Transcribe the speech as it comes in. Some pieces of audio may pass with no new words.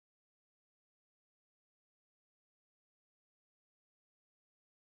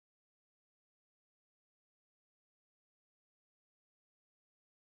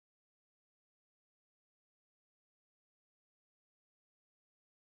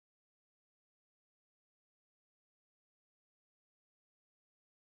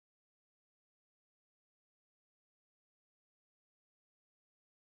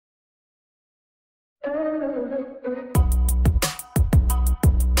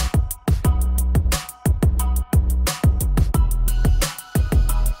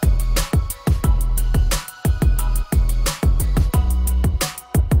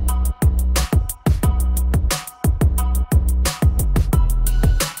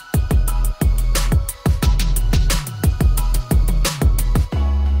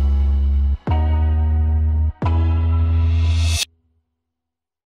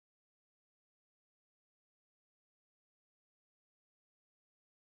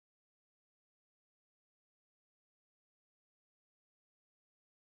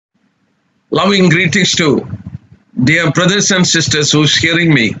Loving greetings to dear brothers and sisters who's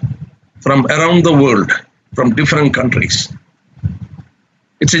hearing me from around the world, from different countries.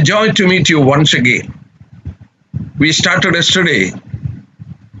 It's a joy to meet you once again. We started yesterday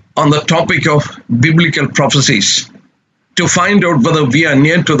on the topic of biblical prophecies to find out whether we are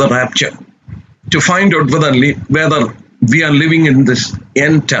near to the rapture, to find out whether we are living in this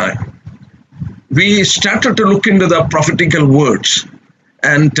end time. We started to look into the prophetical words.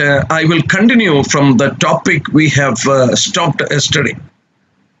 And I will continue from the topic we have stopped yesterday.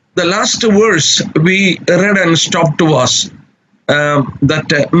 The last verse we read and stopped was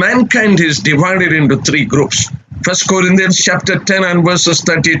that mankind is divided into three groups. 1 Corinthians chapter 10 and verses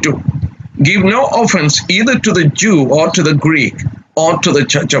 32. Give no offense either to the Jew or to the Greek or to the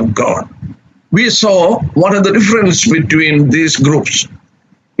church of God. We saw what are the difference between these groups.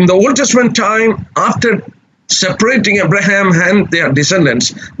 In the Old Testament time, after separating Abraham and their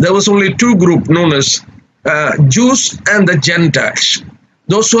descendants, there was only two groups known as Jews and the Gentiles.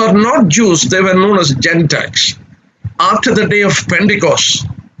 Those who are not Jews, they were known as Gentiles. After the day of Pentecost,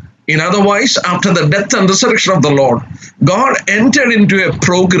 in other words, after the death and resurrection of the Lord, God entered into a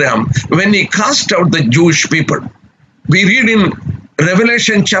program when he cast out the Jewish people. We read in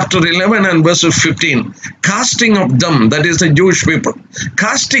Revelation chapter 11 and verse 15, casting of them, that is the Jewish people,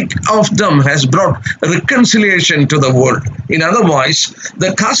 casting of them has brought reconciliation to the world. In other words,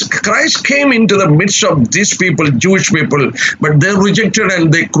 Christ came into the midst of these people, Jewish people, but they rejected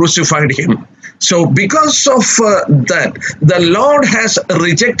and they crucified him. So because of that, the Lord has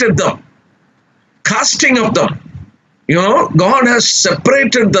rejected them, casting of them. You know, God has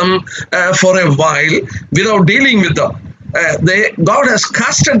separated them for a while without dealing with them. God has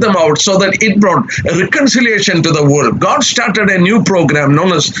casted them out so that it brought reconciliation to the world. God started a new program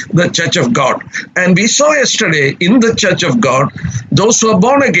known as the Church of God. And we saw yesterday in the Church of God, those who are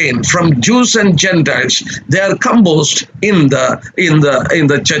born again from Jews and Gentiles, they are composed in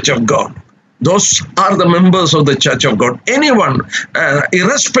the Church of God. Those are the members of the Church of God. Anyone,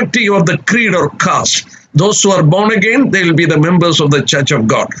 irrespective of the creed or caste, those who are born again, they will be the members of the Church of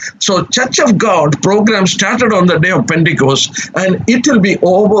God. So Church of God program started on the day of Pentecost, and it will be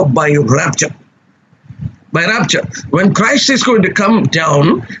over by rapture. By rapture, when Christ is going to come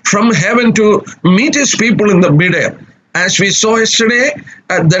down from heaven to meet his people in the midair. As we saw yesterday,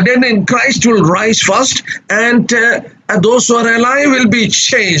 the dead in Christ will rise first, and those who are alive will be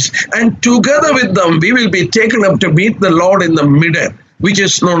changed. And together with them, we will be taken up to meet the Lord in the midair, which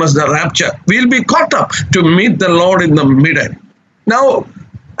is known as the rapture. We'll be caught up to meet the Lord in the midair. Now,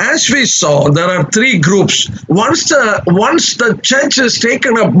 as we saw, there are three groups. Once the church is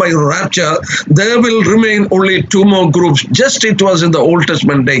taken up by rapture, there will remain only two more groups, just it was in the Old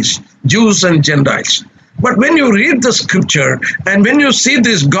Testament days, Jews and Gentiles. But when you read the scripture and when you see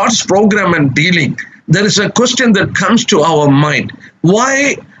this God's program and dealing, there is a question that comes to our mind.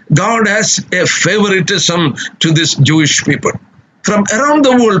 Why God has a favoritism to this Jewish people? From around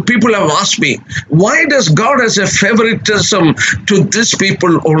the world, people have asked me, why does God has a favoritism to these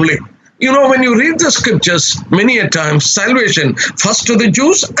people only? You know, when you read the scriptures, many a time, salvation first to the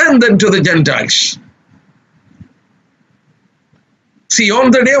Jews and then to the Gentiles. See,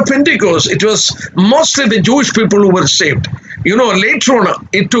 on the day of Pentecost, it was mostly the Jewish people who were saved. You know, later on,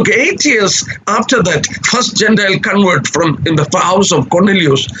 it took 8 years after that, first Gentile convert from in the house of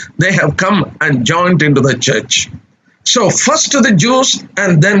Cornelius, they have come and joined into the church. So first to the Jews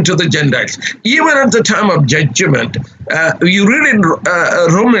and then to the Gentiles. Even at the time of judgment, you read in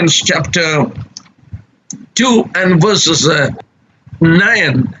Romans chapter 2 and verses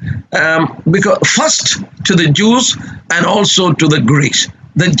 9, because first to the Jews and also to the Greeks.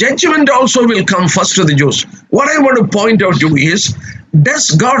 The judgment also will come first to the Jews. What I want to point out to you is, does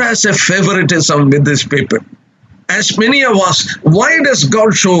God has a favoritism with these people? As many of us, why does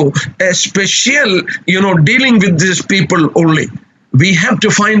God show a special, dealing with these people only? We have to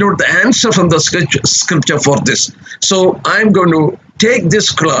find out the answer from the scripture for this. So I'm going to take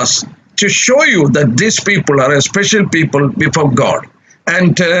this class to show you that these people are a special people before God.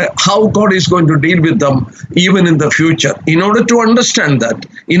 and how God is going to deal with them even in the future. In order to understand that,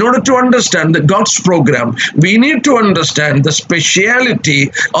 in order to understand the God's program, we need to understand the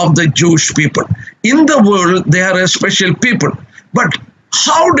speciality of the Jewish people. In the world, they are a special people. But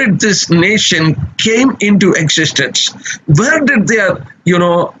how did this nation came into existence? Where did their,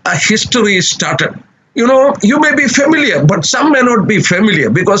 a history started? You may be familiar, but some may not be familiar,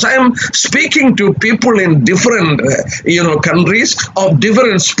 because I am speaking to people in different, countries of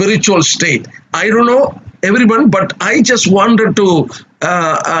different spiritual state. I don't know everyone, but I just wanted to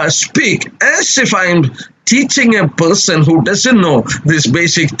speak as if I'm teaching a person who doesn't know these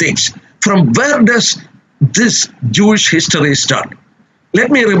basic things. From where does this Jewish history start? Let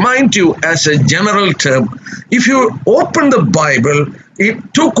me remind you as a general term, if you open the Bible,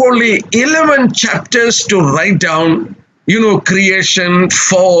 it took only 11 chapters to write down, creation,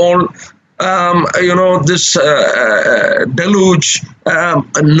 fall, this deluge,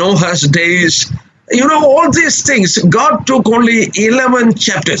 Noah's days, all these things. God took only 11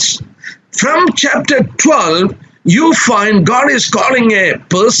 chapters. From chapter 12, you find God is calling a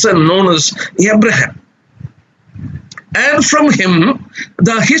person known as Abraham. And from him,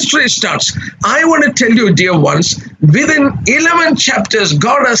 the history starts. I want to tell you, dear ones, within 11 chapters,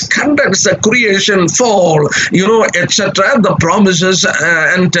 God has condensed the creation, fall, etc., the promises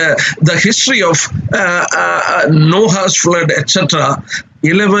and the history of Noah's flood, etc.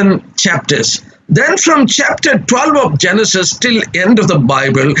 11 chapters. Then from chapter 12 of Genesis till end of the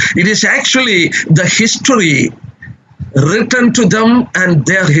Bible, it is actually the history written to them and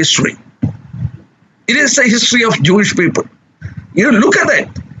their history. It is the history of Jewish people. Look at it.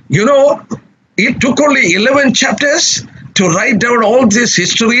 It took only 11 chapters to write down all this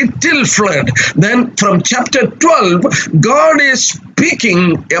history till flood. Then from chapter 12, God is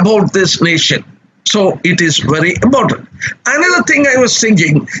speaking about this nation. So it is very important. Another thing I was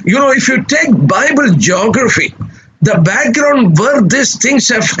thinking, if you take Bible geography, the background where these things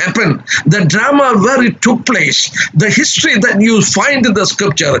have happened, the drama where it took place, the history that you find in the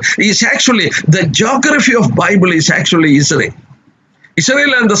scripture is actually, the geography of Bible is actually Israel.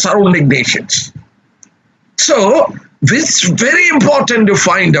 Israel and the surrounding nations. So, it's very important to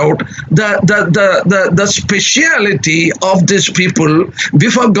find out the speciality of these people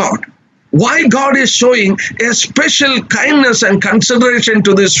before God. Why God is showing a special kindness and consideration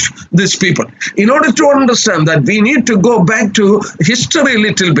to these people. In order to understand that, we need to go back to history a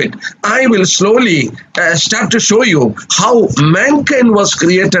little bit. I will slowly start to show you how mankind was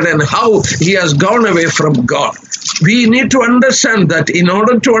created and how he has gone away from God. We need to understand that in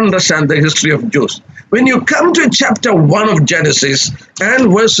order to understand the history of Jews. When you come to chapter 1 of Genesis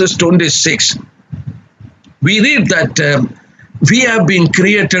and verses 26, we read that we have been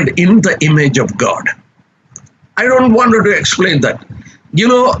created in the image of God. I don't want to explain that.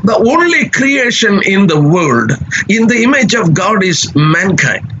 The only creation in the world in the image of God is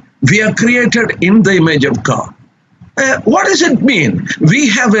mankind. We are created in the image of God. What does it mean? We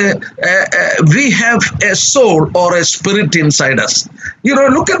have a soul or a spirit inside us.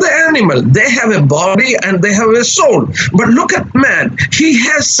 Look at the animal. They have a body and they have a soul. But look at man. He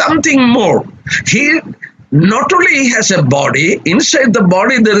has something more. He not only has a body, inside the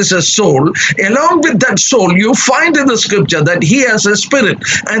body there is a soul. Along with that soul, you find in the scripture that he has a spirit.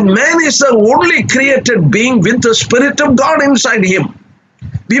 And man is the only created being with the Spirit of God inside him.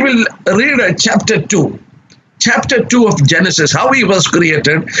 We will read chapter 2. Chapter 2 of Genesis, how he was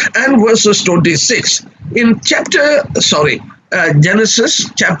created, and verses 26. In Genesis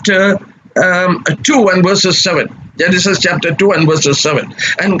chapter 2 and verses 7. Genesis chapter 2 and verses 7.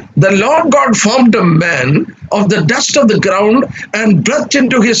 And the Lord God formed a man of the dust of the ground and breathed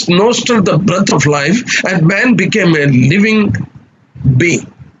into his nostril the breath of life, and man became a living being.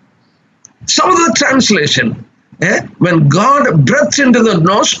 Some of the translation, when God breathed into the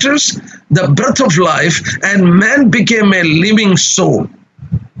nostrils the breath of life, and man became a living soul.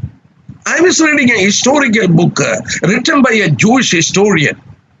 I was reading a historical book written by a Jewish historian.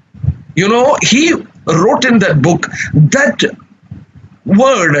 He wrote in that book that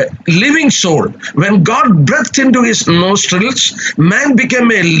word, living soul, when God breathed into his nostrils, man became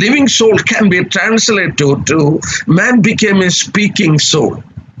a living soul, can be translated to man became a speaking soul.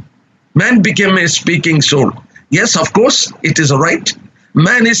 Man became a speaking soul. Yes, of course, it is right.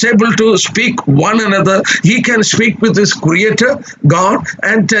 Man is able to speak one another. He can speak with his creator, God,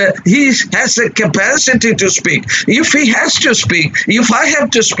 and he has a capacity to speak. If he has to speak, if I have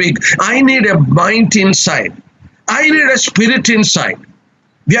to speak, I need a mind inside. I need a spirit inside.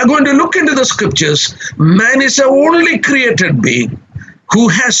 We are going to look into the scriptures. Man is the only created being who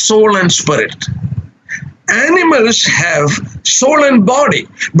has soul and spirit. Animals have soul and body,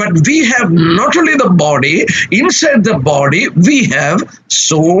 but we have not only the body, inside the body we have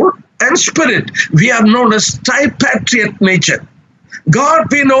soul and spirit. We are known as tripartite nature. God,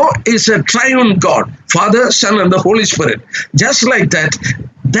 we know, is a triune God, Father, Son, and the Holy Spirit. Just like that,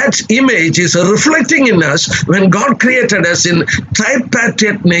 that image is reflecting in us when God created us in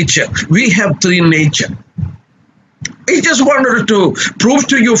tripartite nature. We have three nature. I just wanted to prove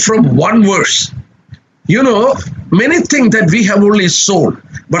to you from one verse. You know, many think that we have only soul,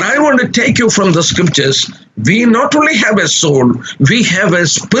 but I want to take you from the scriptures. We not only have a soul, we have a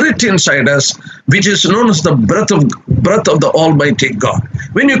spirit inside us, which is known as the breath of the Almighty God.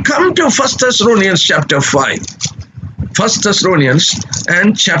 When you come to 1 Thessalonians chapter 5, 1 Thessalonians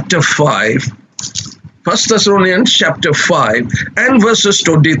and chapter 5, 1 Thessalonians chapter 5 and verses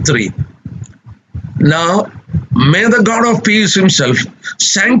 23. Now, may the God of peace himself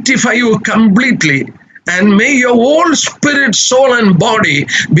sanctify you completely, and may your whole spirit, soul, and body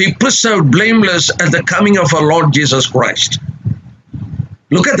be preserved blameless at the coming of our Lord Jesus Christ.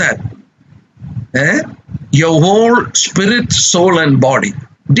 Look at that. Your whole spirit, soul, and body.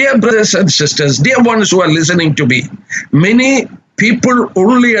 Dear brothers and sisters, dear ones who are listening to me, many people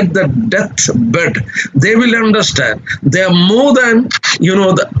only at the deathbed, they will understand they are more than,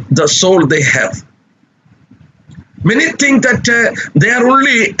 the soul they have. Many think that they are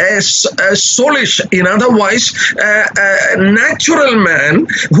only a soulish, in otherwise, a natural man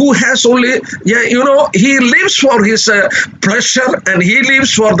who has only, he lives for his pleasure and he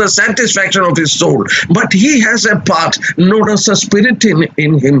lives for the satisfaction of his soul. But he has a part known as a spirit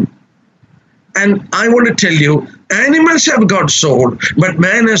in him. And I want to tell you, animals have got soul, but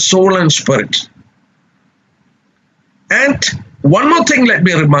man has soul and spirit. And one more thing, let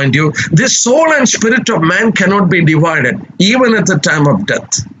me remind you, this soul and spirit of man cannot be divided, even at the time of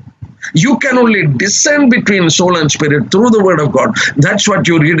death. You can only discern between soul and spirit through the word of God. That's what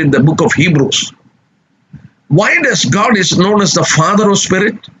you read in the book of Hebrews. Why does God is known as the Father of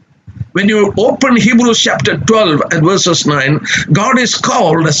spirit? When you open Hebrews chapter 12 and verses 9, God is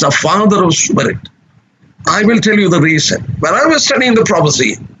called as the Father of spirit. I will tell you the reason. When I was studying the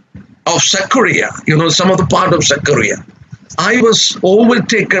prophecy of Zechariah, some of the part of Zechariah, I was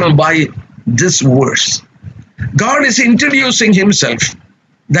overtaken by this verse. God is introducing himself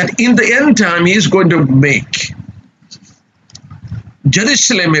that in the end time he is going to make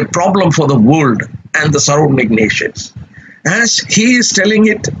Jerusalem a problem for the world and the surrounding nations. As he is telling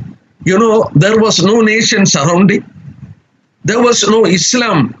it, there was no nation surrounding. There was no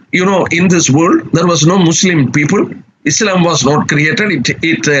Islam, in this world. There was no Muslim people. Islam was not created.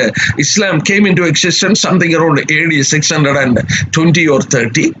 Islam came into existence something around AD 620 or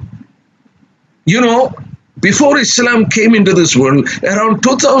 30. Before Islam came into this world, around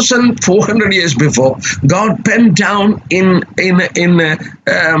 2,400 years before, God penned down in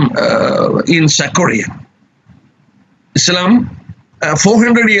Zechariah. Islam,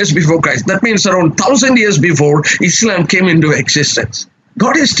 400 years before Christ. That means around 1,000 years before Islam came into existence.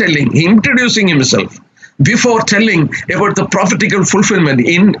 God is introducing himself, before telling about the prophetical fulfillment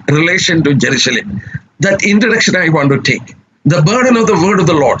in relation to Jerusalem. That introduction I want to take. The burden of the word of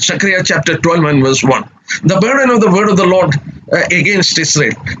the Lord, Zechariah chapter 12 and verse 1. The burden of the word of the Lord against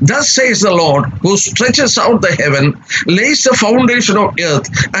Israel. Thus says the Lord, who stretches out the heaven, lays the foundation of earth,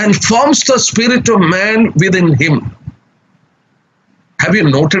 and forms the spirit of man within him. Have you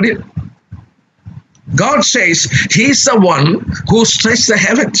noted it? God says he's the one who stretched the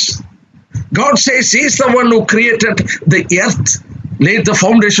heavens. God says he's the one who created the earth, laid the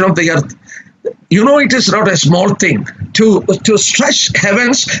foundation of the earth. It is not a small thing to stretch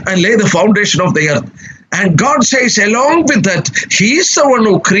heavens and lay the foundation of the earth. And God says along with that, he is the one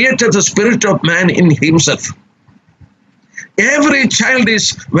who created the spirit of man in himself. When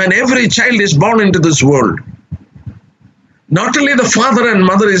every child is born into this world, not only the father and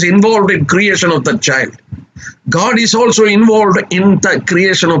mother is involved in creation of the child, God is also involved in the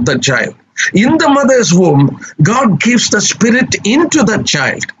creation of the child. In the mother's womb, God gives the spirit into the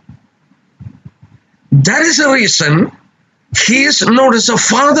child. That is the reason he is known as a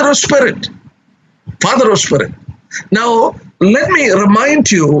Father of spirit. Father of spirit. Now, let me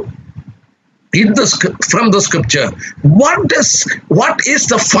remind you from the scripture, what is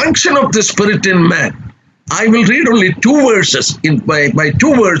the function of the spirit in man? I will read only two verses. By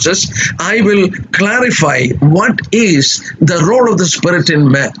two verses, I will clarify what is the role of the spirit in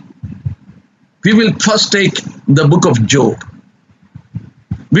man. We will first take the book of Job.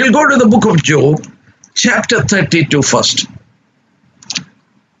 We'll go to the book of Job, chapter 32 first.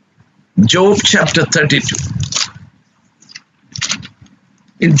 Job chapter 32.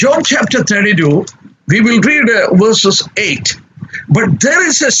 In Job chapter 32, We will read verses 8. But there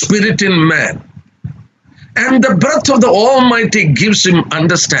is a spirit in man, and the breath of the Almighty gives him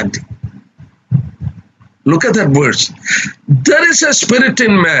understanding. Look at that verse. There is a spirit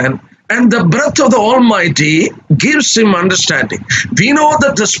in man, and the breath of the Almighty gives him understanding. We know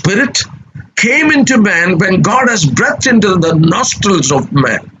that the spirit came into man when God has breathed into the nostrils of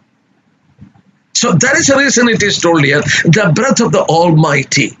man. So that is the reason it is told here, the breath of the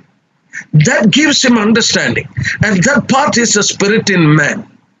Almighty. That gives him understanding. And that part is the spirit in man.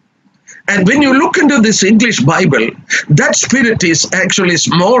 And when you look into this English Bible, that spirit is actually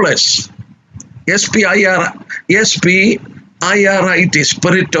smallest. S-P-I-R-I-T,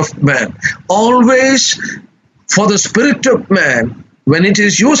 spirit of man. Always for the spirit of man, when it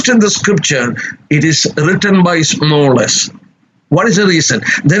is used in the scripture, it is written by smallest. What is the reason?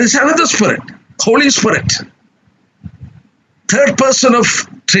 There is another spirit, Holy Spirit, third person of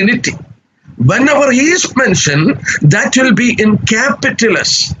Trinity. Whenever he is mentioned, that will be in capital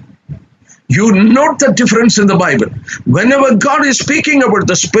S. You note the difference in the Bible. Whenever God is speaking about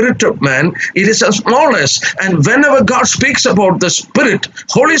the spirit of man, it is a small s. And whenever God speaks about the spirit,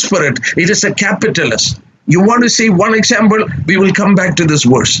 Holy Spirit, it is a capital S. You want to see one example? We will come back to this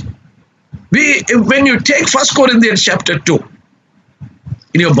verse. When you take 1 Corinthians chapter 2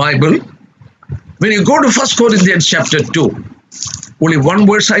 in your Bible, when you go to 1 Corinthians chapter 2, only one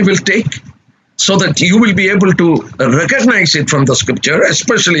verse I will take, so that you will be able to recognize it from the scripture,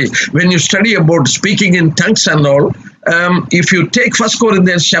 especially when you study about speaking in tongues and all. If you take 1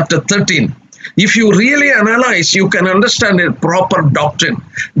 Corinthians chapter 13, if you really analyze, you can understand a proper doctrine.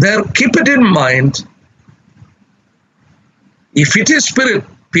 There, keep it in mind. If it is spirit,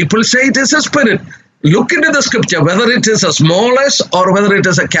 people say it is a spirit. Look into the scripture, whether it is a small s or whether it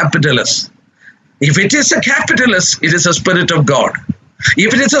is a capital S. If it is a capital S, it is a spirit of God.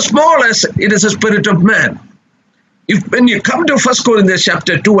 If it is a small s, it is a spirit of man. When you come to 1 Corinthians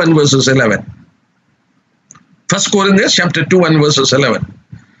chapter 2 and verses 11. 1 Corinthians chapter 2 and verses 11.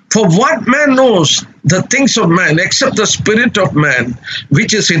 For what man knows the things of man except the spirit of man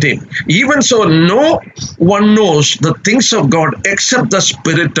which is in him? Even so, no one knows the things of God except the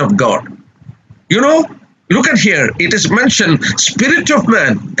spirit of God. You know, look at here. It is mentioned spirit of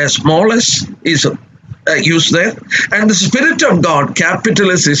man, as small s is used there, and the spirit of God,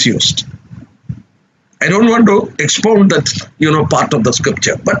 capital S, is used. I don't want to expound that, part of the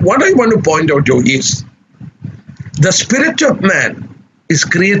scripture, but what I want to point out to you is the spirit of man is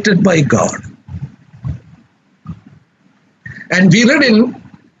created by God. And we read in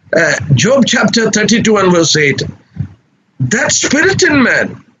Job chapter 32 and verse 8, that spirit in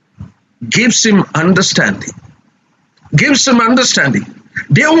man gives him understanding. Gives him understanding.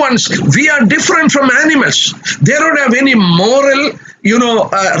 Dear ones, we are different from animals. They don't have any moral,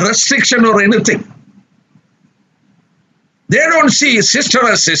 restriction or anything. They don't see sister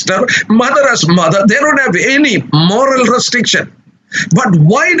as sister, mother as mother. They don't have any moral restriction. But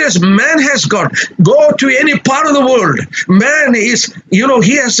why does man has got, go to any part of the world? Man is, he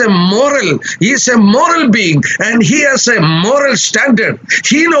has he is a moral being, and he has a moral standard.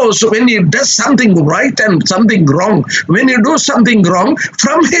 He knows when he does something right and something wrong. When you do something wrong,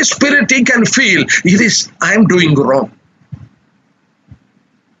 from his spirit he can feel, I am doing wrong.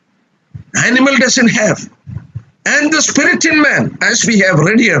 Animal doesn't have. And the spirit in man, as we have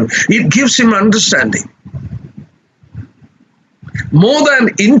read here, it gives him understanding. More than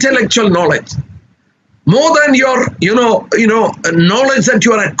intellectual knowledge, more than your, knowledge that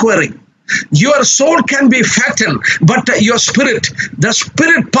you are acquiring. Your soul can be fattened, but your spirit, the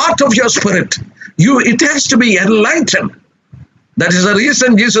spirit part of your spirit, it has to be enlightened. That is the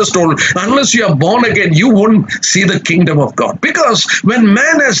reason Jesus told, unless you are born again, you won't see the kingdom of God. Because when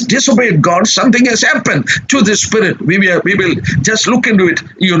man has disobeyed God, something has happened to the spirit. We will just look into it,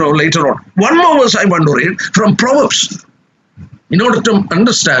 later on. One more verse I want to read from Proverbs, in order to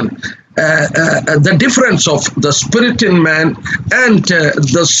understand the difference of the spirit in man and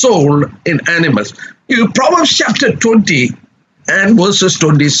the soul in animals. Proverbs chapter 20 and verses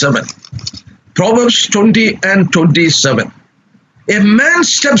 27. Proverbs 20 and 27. A man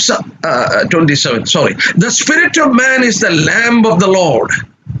steps up, 27, sorry. The spirit of man is the lamp of the Lord,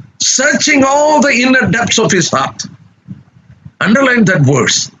 searching all the inner depths of his heart. Underline that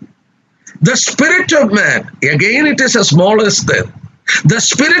verse. The spirit of man, again it is as small as there. The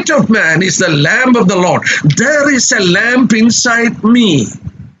spirit of man is the lamp of the Lord. There is a lamp inside me.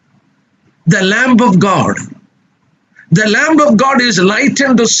 The lamp of God. The lamp of God is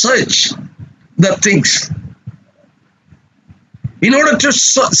lightened to search the things. in order to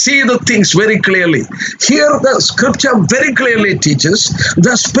see the things very clearly. Here the scripture very clearly teaches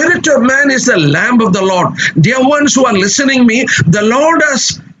the spirit of man is the lamp of the Lord. Dear ones who are listening me, the Lord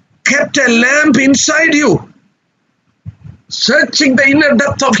has kept a lamp inside you, searching the inner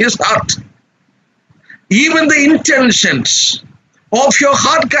depth of his heart. Even the intentions of your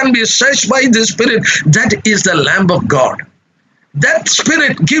heart can be searched by the Spirit. That is the lamp of God. That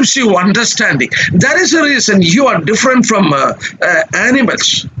Spirit gives you understanding. That is the reason you are different from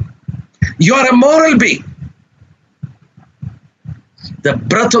animals. You are a moral being. The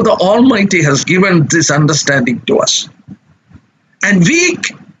breath of the Almighty has given this understanding to us. And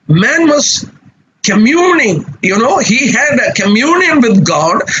man was communing, he had a communion with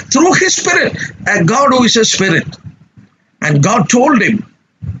God through his Spirit, a God who is a Spirit. And God told him,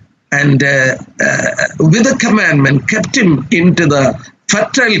 and with a commandment, kept him into the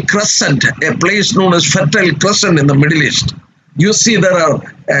Fertile Crescent, a place known as Fertile Crescent in the Middle East. You see there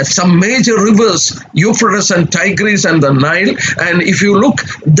are some major rivers, Euphrates and Tigris and the Nile. And if you look,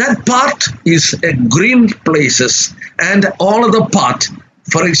 that part is a green places. And all of the part,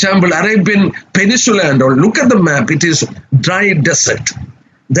 for example, Arabian Peninsula, and all, look at the map, it is dry desert.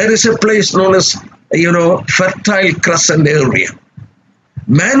 There is a place known as, Fertile Crescent area.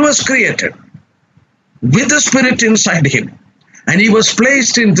 Man was created with the Spirit inside him, and he was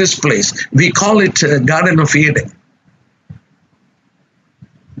placed in this place. We call it Garden of Eden.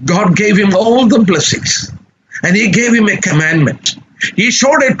 God gave him all the blessings, and he gave him a commandment. He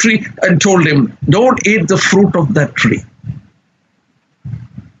showed a tree and told him, don't eat the fruit of that tree.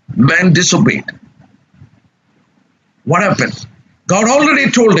 Man disobeyed. What happened? God already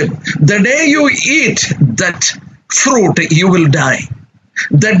told him, the day you eat that fruit, you will die.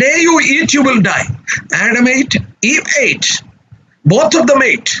 The day you eat, you will die. Adam ate, Eve ate. Both of them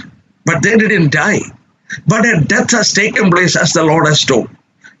ate, but they didn't die. But a death has taken place, as the Lord has told.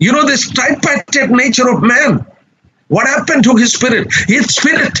 This tripartite nature of man, what happened to his spirit? His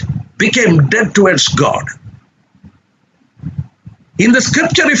spirit became dead towards God. In the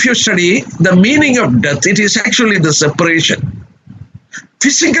scripture, if you study the meaning of death, it is actually the separation.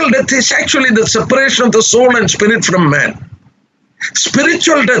 Physical death is actually the separation of the soul and spirit from man.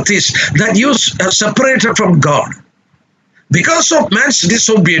 Spiritual death is that you are separated from God. Because of man's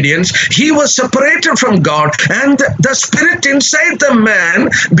disobedience, he was separated from God, and the spirit inside the man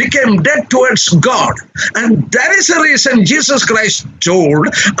became dead towards God. And that is the reason Jesus Christ told,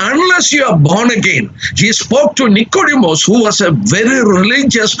 unless you are born again. He spoke to Nicodemus, who was a very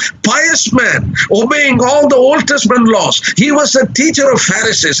religious, pious man, obeying all the Old Testament laws. He was a teacher of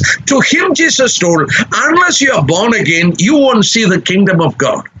Pharisees. To him, Jesus told, unless you are born again, you won't see the kingdom of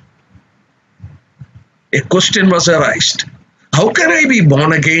God. A question was arised. How can I be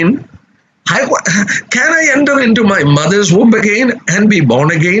born again? Can I enter into my mother's womb again and be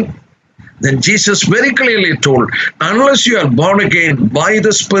born again? Then Jesus very clearly told, unless you are born again by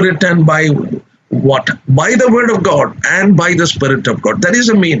the Spirit and by what? By the Word of God and by the Spirit of God. That is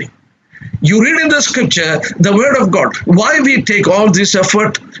the meaning. You read in the scripture, the Word of God. Why we take all this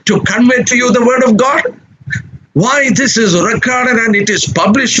effort to convey to you the Word of God? Why this is recorded and it is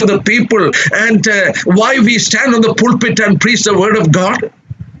published to the people, and why we stand on the pulpit and preach the Word of God?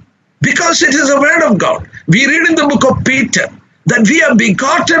 Because it is the Word of God. We read in the book of Peter that we are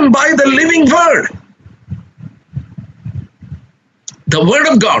begotten by the living Word. The Word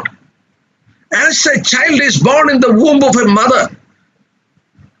of God. As a child is born in the womb of a mother,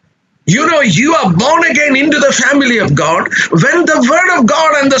 you are born again into the family of God when the Word of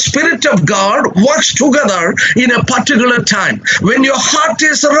God and the Spirit of God works together in a particular time. When your heart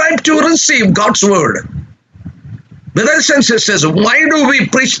is ripe to receive God's Word. Brothers and sisters, why do we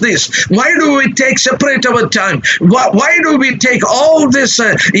preach this? Why do we separate our time? Why do we take all this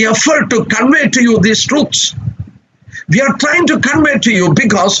effort to convey to you these truths? We are trying to convey to you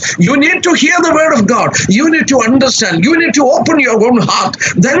because you need to hear the Word of God. You need to understand. You need to open your own heart.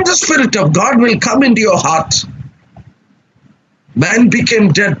 Then the Spirit of God will come into your heart. Man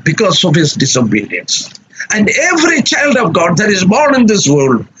became dead because of his disobedience. And every child of God that is born in this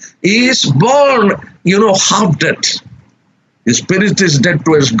world is born, half dead. His spirit is dead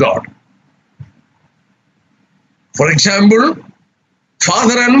towards God. For example,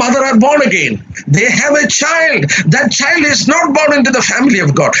 father and mother are born again. They have a child. That child is not born into the family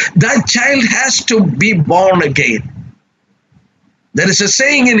of God. That child has to be born again. There is a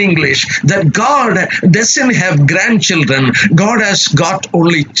saying in English that God doesn't have grandchildren. God has got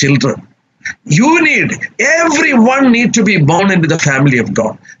only children. Everyone need to be born into the family of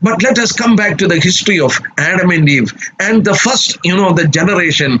God. But let us come back to the history of Adam and Eve and the first, the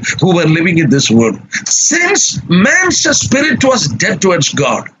generation who were living in this world. Since man's spirit was dead towards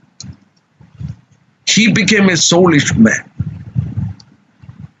God, he became a soulish man.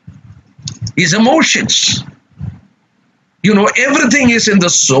 His emotions, everything is in the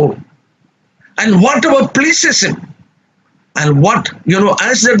soul. And whatever pleases him, and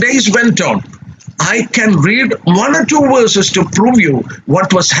as the days went on, I can read 1 or 2 verses to prove you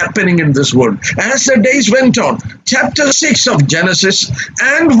what was happening in this world. As the days went on, chapter 6 of Genesis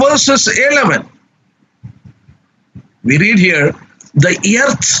and verses 11. We read here, the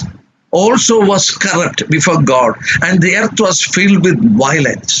earth also was corrupt before God, and the earth was filled with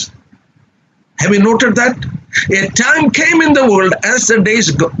violence. Have you noted that? A time came in the world as the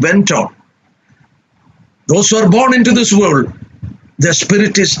days went on. Those who are born into this world, their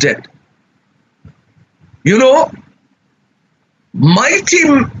spirit is dead. Mighty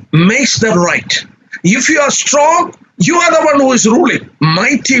makes the right. If you are strong, you are the one who is ruling.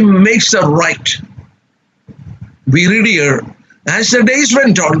 Mighty makes the right. We read here, as the days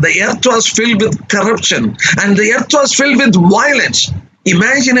went on, the earth was filled with corruption, and the earth was filled with violence.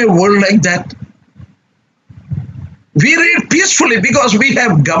 Imagine a world like that. We read peacefully because we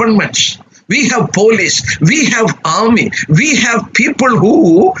have governments. We have police, we have army, we have people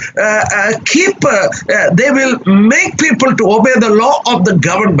who they will make people to obey the law of the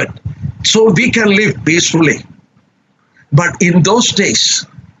government so we can live peacefully. But in those days,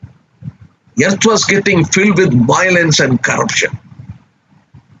 earth was getting filled with violence and corruption.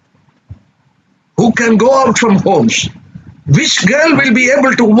 Who can go out from homes? Which girl will be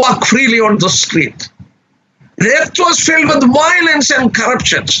able to walk freely on the street? The earth was filled with violence and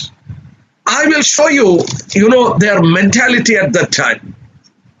corruptions. I will show you, their mentality at that time.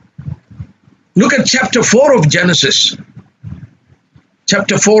 Look at chapter 4 of Genesis.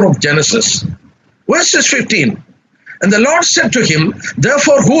 Chapter 4 of Genesis. Verses 15. And the Lord said to him,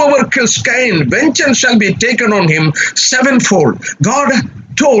 therefore whoever kills Cain, vengeance shall be taken on him sevenfold. God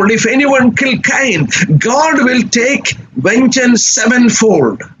told, if anyone kill Cain, God will take vengeance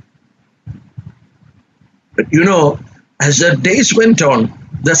sevenfold. But as the days went on,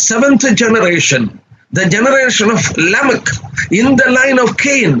 the 7th generation, the generation of Lamech, in the line of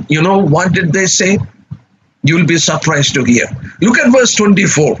Cain, what did they say? You will be surprised to hear. Look at verse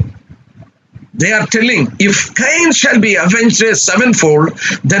 24. They are telling, if Cain shall be avenged sevenfold,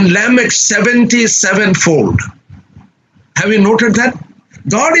 then Lamech 77-fold. Have you noted that?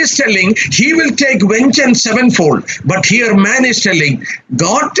 God is telling he will take vengeance sevenfold, but here man is telling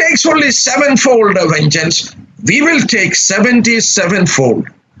God takes only sevenfold of vengeance. We will take 77-fold.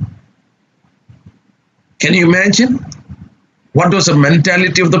 Can you imagine? What was the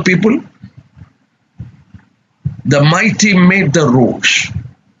mentality of the people? The mighty made the rules.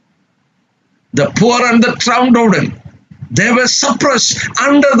 The poor and the downtrodden, they were suppressed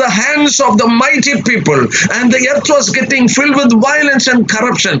under the hands of the mighty people, and the earth was getting filled with violence and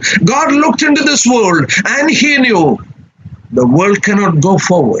corruption. God looked into this world and he knew the world cannot go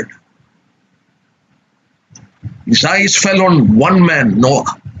forward. His eyes fell on one man,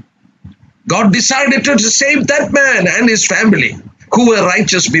 Noah. God decided to save that man and his family who were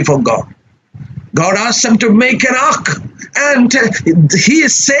righteous before God. God asked them to make an ark, and he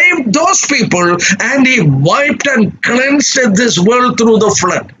saved those people, and he wiped and cleansed this world through the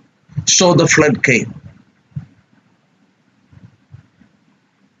flood. So the flood came.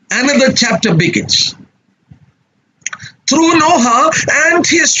 Another chapter begins. Through Noah and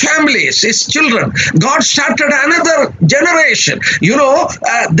his families, his children, God started another generation. They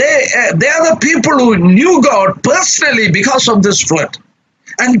are the people who knew God personally because of this flood.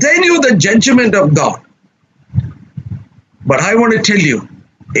 And they knew the judgment of God. But I want to tell you,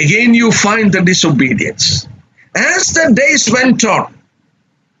 again you find the disobedience. As the days went on,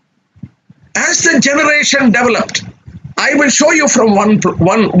 as the generation developed, I will show you from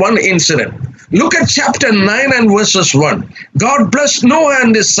one incident. Look at chapter 9 and verses 1. God blessed Noah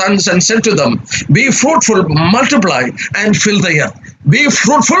and his sons and said to them, be fruitful, multiply, and fill the earth. Be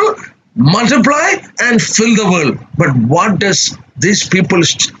fruitful, multiply, and fill the world. But what does these people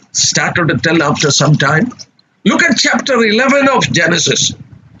started to tell after some time? Look at chapter 11 of Genesis.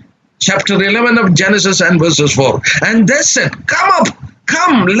 Chapter 11 of Genesis and verses 4. And they said,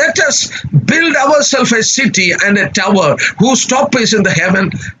 come, let us build ourselves a city and a tower whose top is in the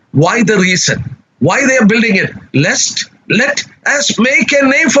heaven. Why the reason? Why they are building it? Let us make a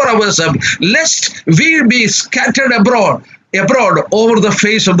name for ourselves, lest we be scattered abroad over the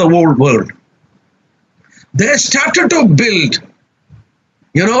face of the whole world. They started to build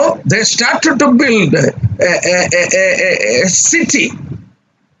You know, they started to build a city.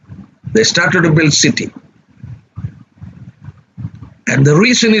 They started to build city. And the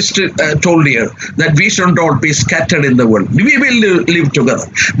reason is told here that we should not be scattered in the world. We will live together.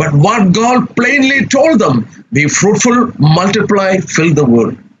 But what God plainly told them, be fruitful, multiply, fill the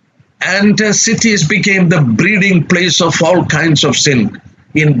world. And cities became the breeding place of all kinds of sin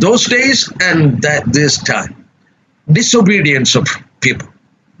in those days and this time. Disobedience of people.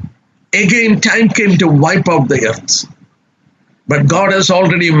 Again, time came to wipe out the earth. But God has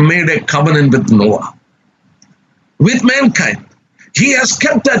already made a covenant with Noah, with mankind. He has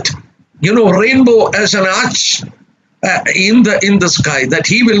kept that, rainbow as an arch in the sky, that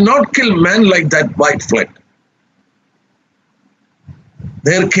he will not kill man like that white flood.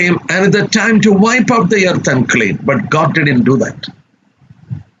 There came another time to wipe out the earth and clean, but God didn't do that.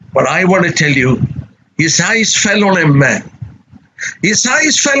 But I want to tell you, his eyes fell on a man. His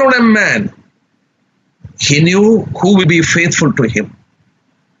eyes fell on a man. He knew who will be faithful to him.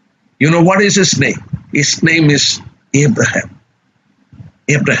 You know what is his name? His name is Abraham.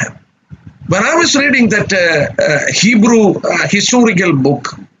 Abraham. When I was reading that Hebrew historical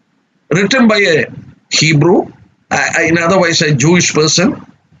book written by a Hebrew, in otherwise a Jewish person,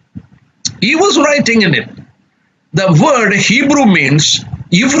 he was writing in it. The word Hebrew means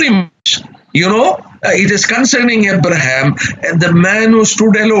Ivrim. It is concerning Abraham, the man who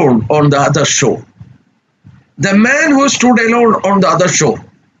stood alone on the other shore. The man who stood alone on the other shore.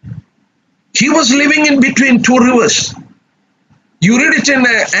 He was living in between two rivers. You read it in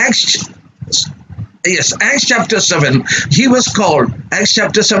Acts chapter 7. He was called, Acts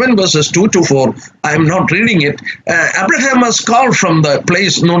chapter 7 verses 2 to 4. I am not reading it. Abraham was called from the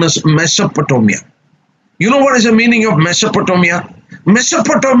place known as Mesopotamia. You know what is the meaning of Mesopotamia?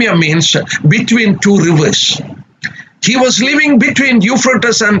 Mesopotamia means between two rivers. He was living between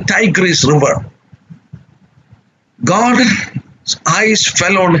Euphrates and Tigris river. God's eyes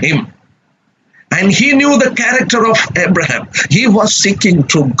fell on him. And he knew the character of Abraham. He was seeking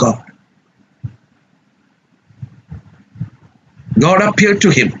true God. God appeared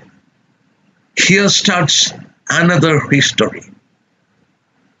to him. Here starts another history.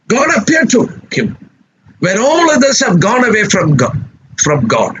 God appeared to him when all others have gone away from God.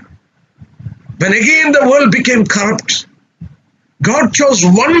 When again the world became corrupt, God chose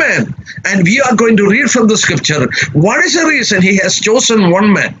one man, and we are going to read from the scripture. What is the reason he has chosen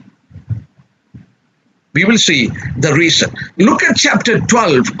one man? We will see the reason. Look at chapter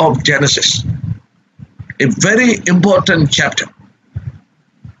 12 of Genesis. A very important chapter.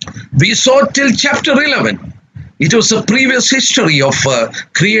 We saw till chapter 11. It was a previous history of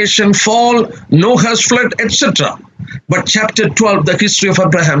creation, fall, Noah's flood, etc. But chapter 12, the history of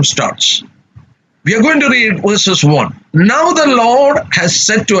Abraham starts. We are going to read verses 1. Now the Lord has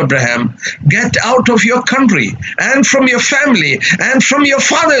said to Abraham, get out of your country and from your family and from your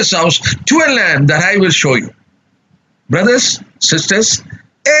father's house to a land that I will show you. Brothers, sisters,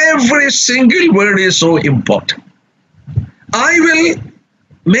 every single word is so important. I will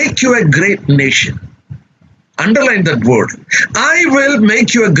make you a great nation. Underline that word. I will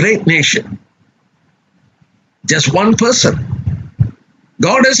make you a great nation. Just one person.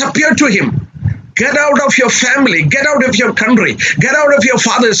 God has appeared to him. Get out of your family, get out of your country, get out of your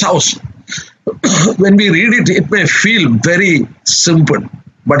father's house. When we read it, it may feel very simple,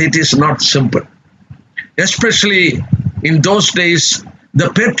 but it is not simple. Especially in those days, the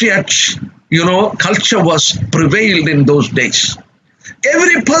patriarch, culture was prevailed in those days.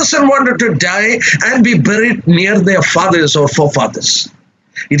 Every person wanted to die and be buried near their fathers or forefathers.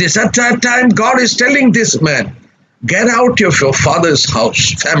 It is at that time God is telling this man, get out of your father's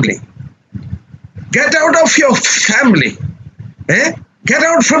house, family. Get out of your family. Get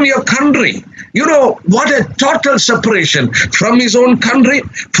out from your country. What a total separation from his own country,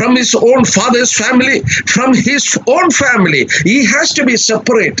 from his own father's family, from his own family. He has to be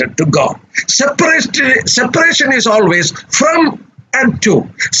separated to God. Separation is always from and to.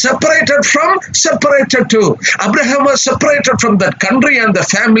 Separated from, separated to. Abraham was separated from that country and the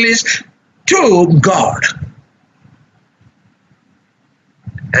families to God.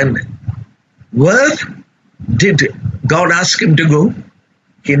 And where did God ask him to go?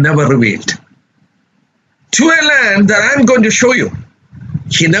 He never revealed. To a land that I'm going to show you.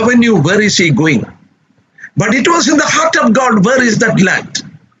 He never knew where is he going. But it was in the heart of God, where is that land?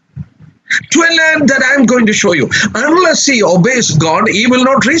 To a land that I'm going to show you. Unless he obeys God, he will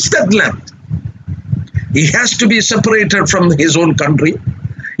not reach that land. He has to be separated from his own country.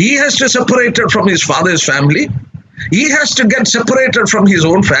 He has to separate from his father's family. He has to get separated from his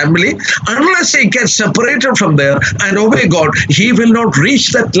own family. Unless he gets separated from there and obey God, he will not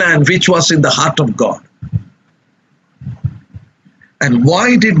reach that land which was in the heart of God. And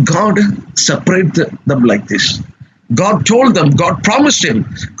why did God separate them like this? God told them, God promised him,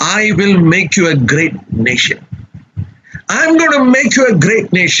 I will make you a great nation. I'm going to make you a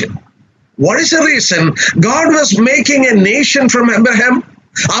great nation. What is the reason? God was making a nation from Abraham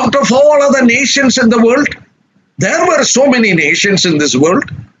out of all other nations in the world. There were so many nations in this world.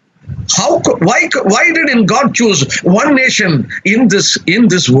 Why didn't God choose one nation in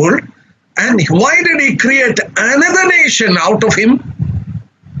this world? And why did he create another nation out of him?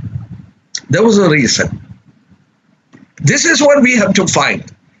 There was a reason. This is what we have to find.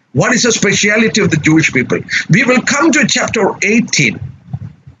 What is the speciality of the Jewish people? We will come to chapter 18.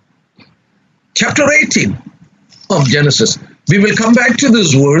 Chapter 18 of Genesis. We will come back to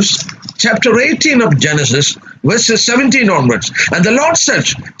this verse. Chapter 18 of Genesis, verses 17 onwards. And the Lord said,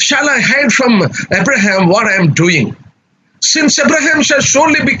 shall I hide from Abraham what I am doing? Since Abraham shall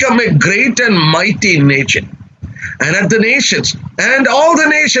surely become a great and mighty nation. And at the nations, and all the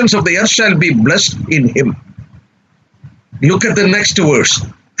nations of the earth shall be blessed in him. Look at the next verse.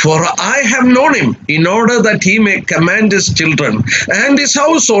 For I have known him in order that he may command his children and his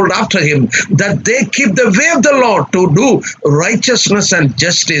household after him, that they keep the way of the Lord to do righteousness and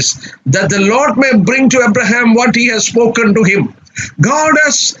justice, that the Lord may bring to Abraham what he has spoken to him. God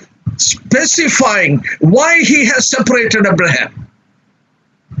is specifying why he has separated Abraham.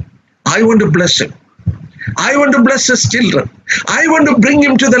 I want to bless him. I want to bless his children. I want to bring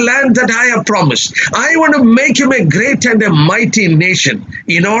him to the land that I have promised. I want to make him a great and a mighty nation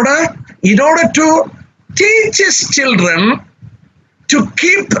in order to teach his children to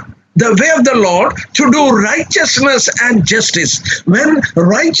keep the way of the Lord, to do righteousness and justice. When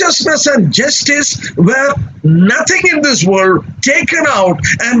righteousness and justice were nothing in this world, taken out,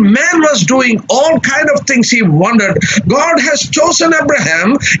 and man was doing all kind of things he wanted, God has chosen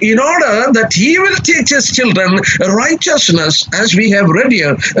Abraham in order that he will teach his children righteousness, as we have read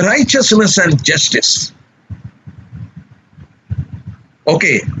here, righteousness and justice.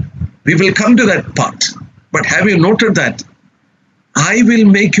 Okay, we will come to that part. But have you noted that? I will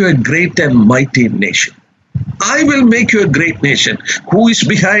make you a great and mighty nation. I will make you a great nation. Who is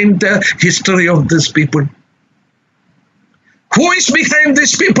behind the history of these people? Who is behind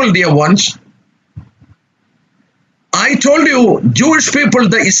these people, dear ones? I told you, Jewish people,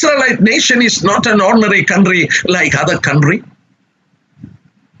 the Israelite nation is not an ordinary country like other country.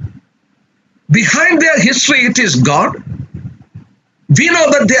 Behind their history, it is God. We know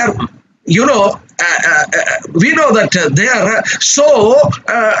that they are, we know that they are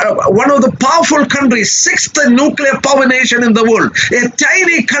one of the powerful countries, sixth nuclear power nation in the world, a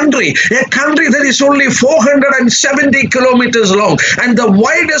tiny country, a country that is only 470 kilometers long, and the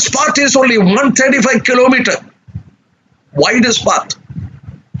widest part is only 135 kilometers. Widest part.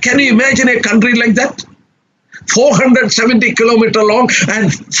 Can you imagine a country like that? 470 kilometers long,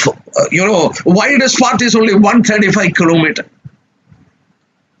 and widest part is only 135 kilometers.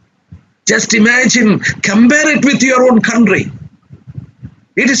 Just imagine, compare it with your own country.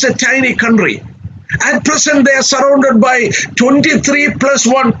 It is a tiny country. At present, they are surrounded by 22 plus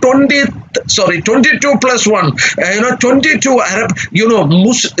 1, 22 Arab,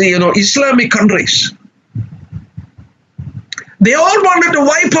 Islamic countries. They all wanted to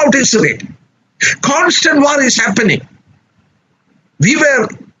wipe out Israel. Constant war is happening. We were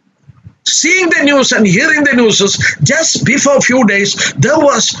seeing the news and hearing the news. Just before a few days, there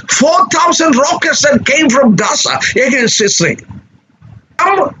was 4,000 rockets that came from Gaza against Israel.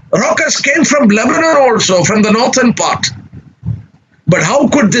 Some rockets came from Lebanon also, from the northern part. But how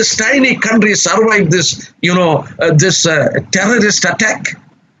could this tiny country survive this, terrorist attack?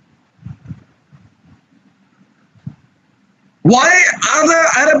 Why other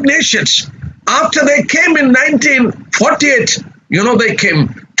Arab nations, after they came in 1948, they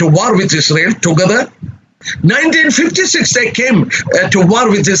came to war with Israel together. 1956, they came to war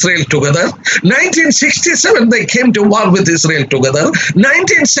with Israel together. 1967, they came to war with Israel together.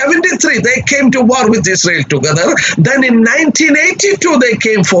 1973, they came to war with Israel together. Then in 1982, they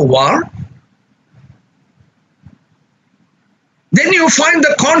came for war. Then you find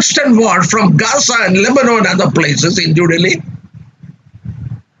the constant war from Gaza and Lebanon and other places in New Delhi.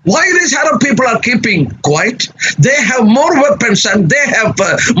 Why these Arab people are keeping quiet? They have more weapons and they have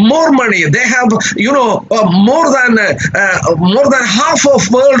more money. They have, more than half of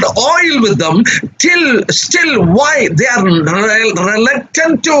world oil with them. Still, why they are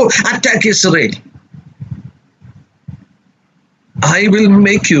reluctant to attack Israel? I will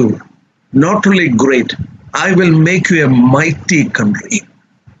make you not only great, I will make you a mighty country.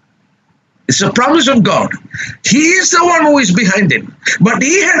 It's a promise of God. He is the one who is behind it. But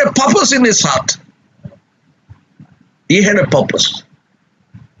he had a purpose in his heart. He had a purpose.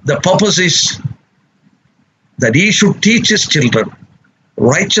 The purpose is that he should teach his children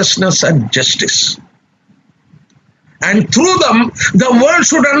righteousness and justice. And through them, the world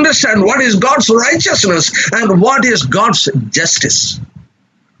should understand what is God's righteousness and what is God's justice.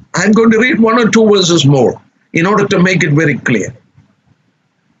 I'm going to read one or two verses more in order to make it very clear.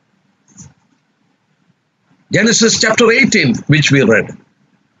 Genesis chapter 18, which we read.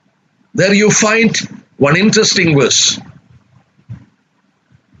 There you find one interesting verse.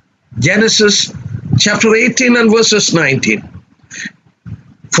 Genesis chapter 18 and verses 19.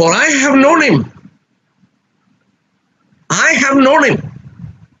 For I have known him. I have known him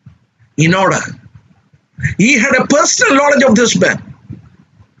in order. He had a personal knowledge of this man.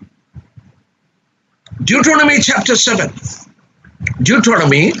 Deuteronomy chapter 7.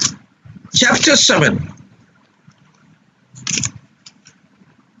 Deuteronomy chapter 7.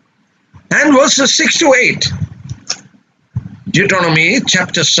 And verses 6 to 8. Deuteronomy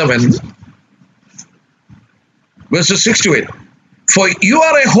chapter 7. Verses 6 to 8. For you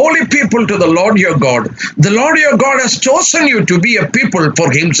are a holy people to the Lord your God. The Lord your God has chosen you to be a people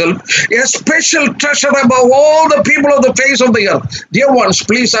for himself, a special treasure above all the people of the face of the earth. Dear ones,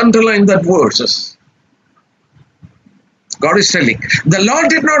 please underline that verses. God is telling, the Lord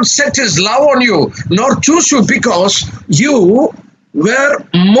did not set his love on you, nor choose you because you were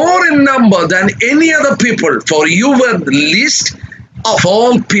more in number than any other people, for you were the least of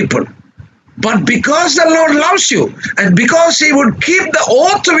all people. But because the Lord loves you, and because he would keep the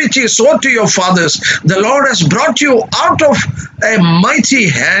oath which he swore to your fathers, the Lord has brought you out of a mighty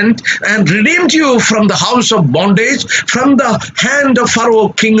hand and redeemed you from the house of bondage, from the hand of Pharaoh,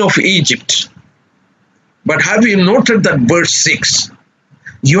 king of Egypt. But have you noted that verse 6?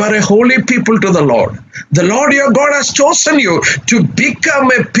 You are a holy people to the Lord. The Lord your God has chosen you to become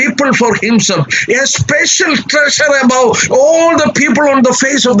a people for himself, a special treasure above all the people on the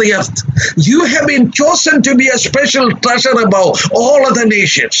face of the earth. You have been chosen to be a special treasure above all other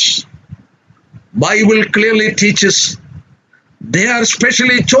nations. Bible clearly teaches they are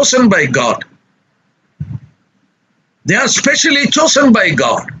specially chosen by God. They are specially chosen by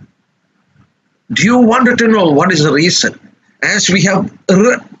God. Do you want to know what is the reason? As we have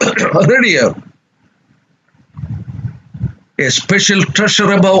read here, a special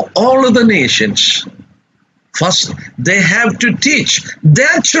treasure above all other nations. First, they have to teach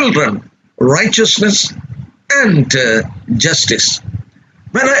their children righteousness and justice.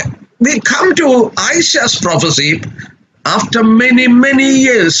 When we come to Isaiah's prophecy, after many, many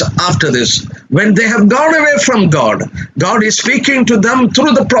years after this, when they have gone away from God, God is speaking to them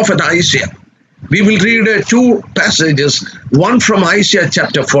through the prophet Isaiah. We will read two passages, one from Isaiah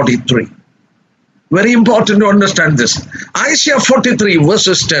chapter 43. Very important to understand this. Isaiah 43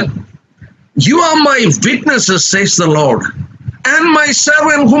 verses 10. You are my witnesses, says the Lord, and my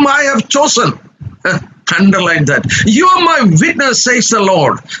servant whom I have chosen. Underline that. You are my witness, says the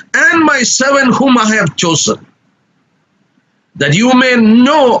Lord, and my servant whom I have chosen, that you may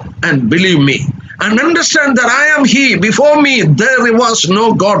know and believe me, and understand that I am he. Before me there was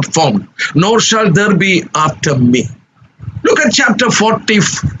no God formed, nor shall there be after me. Look at chapter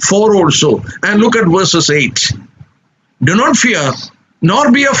 44 also, and look at verses 8. Do not fear,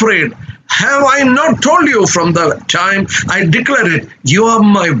 nor be afraid. Have I not told you from the time I declared it? You are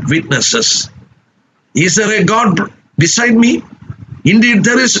my witnesses. Is there a God beside me? Indeed,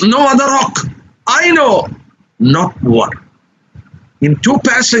 there is no other rock. I know not one. In two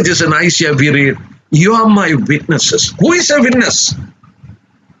passages in Isaiah we read, you are my witnesses. Who is a witness?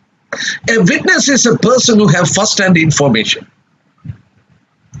 A witness is a person who has first-hand information.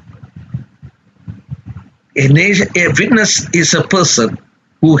 A witness is a person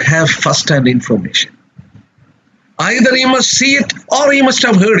who has first-hand information. Either he must see it or he must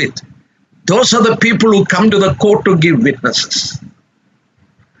have heard it. Those are the people who come to the court to give witnesses.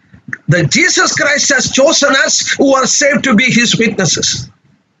 That Jesus Christ has chosen us who are saved to be his witnesses.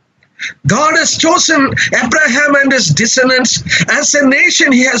 God has chosen Abraham and his descendants. As a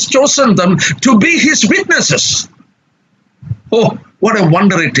nation, he has chosen them to be his witnesses. Oh, what a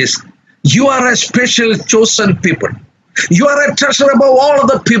wonder it is. You are a special chosen people. You are a treasure above all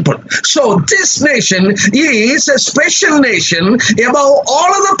other people. So this nation is a special nation above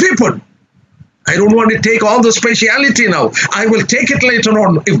all other people. I don't want to take all the speciality now. I will take it later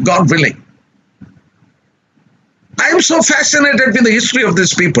on if God willing. I am so fascinated with the history of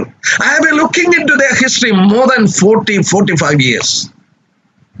these people. I have been looking into their history more than 40, 45 years.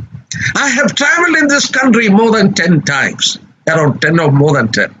 I have traveled in this country more than 10 times, around 10 or more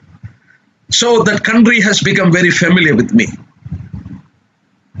than 10. So that country has become very familiar with me.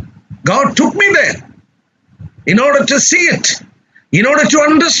 God took me there in order to see it, in order to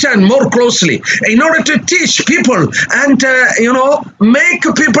understand more closely, in order to teach people and, make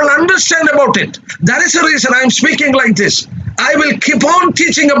people understand about it. That is the reason I am speaking like this. I will keep on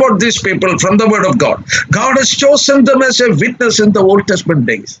teaching about these people from the Word of God. God has chosen them as a witness in the Old Testament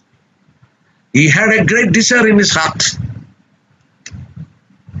days. He had a great desire in his heart.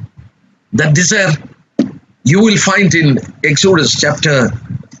 That desire you will find in Exodus chapter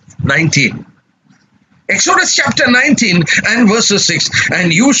 19. Exodus chapter 19 and verse 6.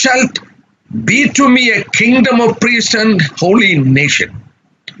 And you shall be to me a kingdom of priests and holy nation.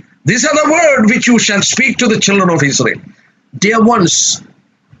 These are the words which you shall speak to the children of Israel. Dear ones,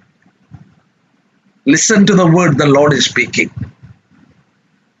 listen to the word the Lord is speaking.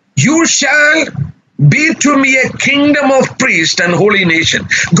 You shall be to me a kingdom of priests and holy nation.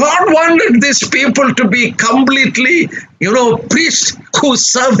 God wanted these people to be completely, priests who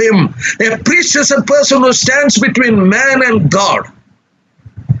serve him. A priest is a person who stands between man and God.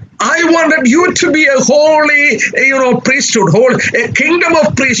 I wanted you to be a holy, priesthood, a kingdom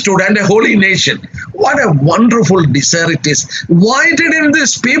of priesthood and a holy nation. What a wonderful desire it is. Why didn't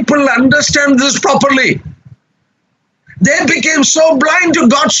these people understand this properly? They became so blind to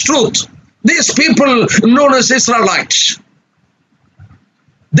God's truth. These people known as Israelites,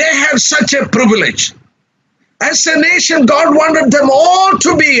 they had such a privilege. As a nation, God wanted them all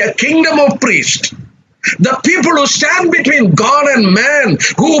to be a kingdom of priests. The people who stand between God and man,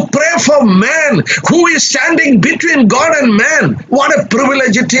 who pray for man, who is standing between God and man. What a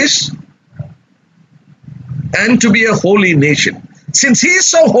privilege it is. And to be a holy nation. Since he is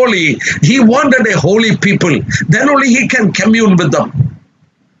so holy, he wanted a holy people. Then only he can commune with them.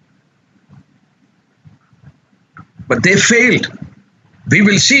 But they failed. We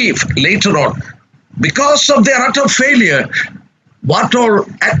will see if later on. Because of their utter failure, what all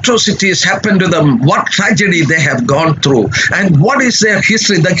atrocities happened to them, what tragedy they have gone through, and what is their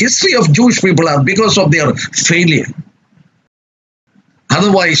history. The history of Jewish people are because of their failure.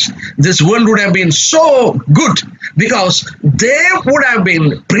 Otherwise, this world would have been so good because there would have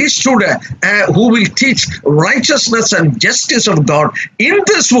been priesthood who will teach righteousness and justice of God in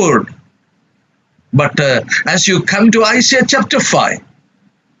this world. But as you come to Isaiah chapter 5,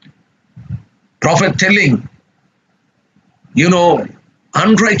 prophet telling,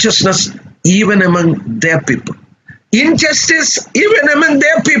 unrighteousness even among their people. Injustice even among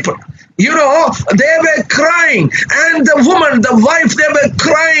their people. They were crying, and the woman, the wife, they were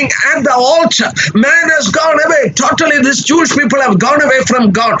crying at the altar. Man has gone away. Totally, these Jewish people have gone away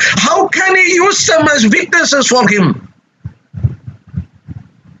from God. How can he use them as witnesses for him?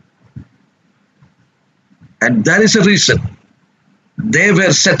 And that is the reason they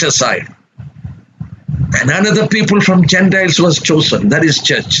were set aside. And another people from Gentiles was chosen, that is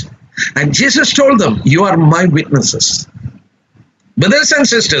church. And Jesus told them, you are my witnesses. Brothers and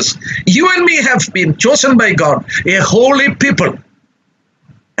sisters, you and me have been chosen by God, a holy people.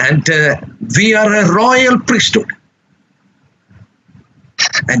 And we are a royal priesthood.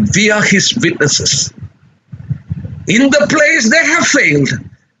 And we are his witnesses. In the place they have failed,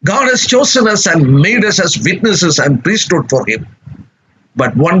 God has chosen us and made us as witnesses and priesthood for him.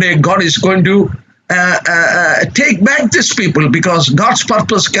 But one day God is going to take back these people because God's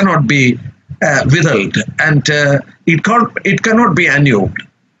purpose cannot be withheld and it cannot be annulled.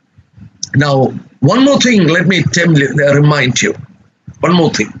 Now, one more thing, let me remind you. One more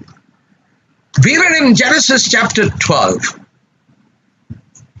thing. We read in Genesis chapter 12.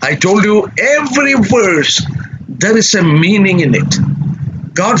 I told you every verse, there is a meaning in it.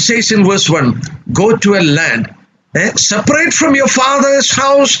 God says in verse 1, go to a land. Separate from your father's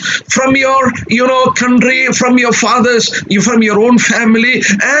house, from your country, from your from your own family,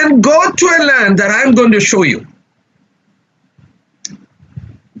 and go to a land that I'm going to show you.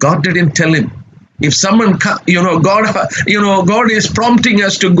 God didn't tell him. If someone, God is prompting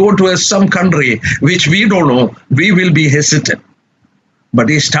us to go to some country which we don't know, we will be hesitant. But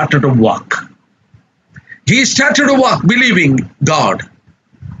he started to walk. He started to walk, believing God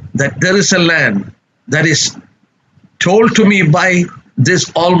that there is a land that is told to me by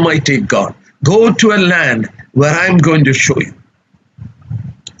this Almighty God. Go to a land where I'm going to show you.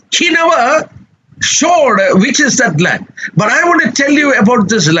 He never showed which is that land. But I want to tell you about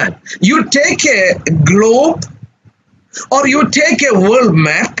this land. You take a globe or you take a world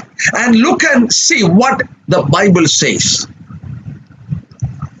map and look and see what the Bible says.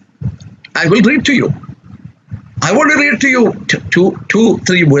 I will read to you. I want to read to you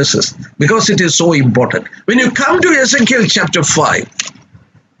three verses because it is so important. When you come to Ezekiel chapter 5,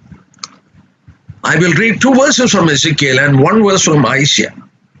 I will read 2 verses from Ezekiel and 1 verse from Isaiah.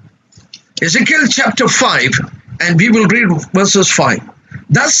 Ezekiel chapter 5, and we will read verses 5.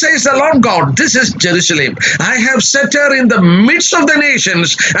 Thus says the Lord God, this is Jerusalem. I have set her in the midst of the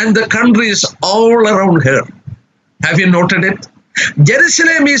nations and the countries all around her. Have you noted it?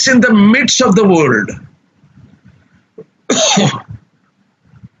 Jerusalem is in the midst of the world.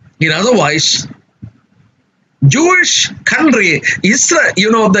 In other words, Jewish country,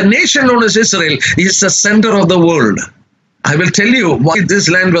 Israel, the nation known as Israel is the center of the world. I will tell you why this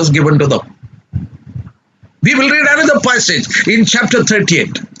land was given to them. We will read another passage in chapter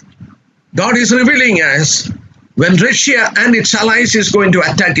 38. God is revealing us when Russia and its allies is going to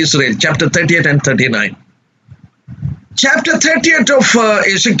attack Israel, chapter 38 and 39. Chapter 38 of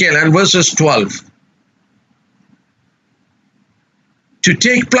Ezekiel and verses 12. To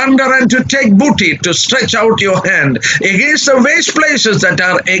take plunder and to take booty, to stretch out your hand against the waste places that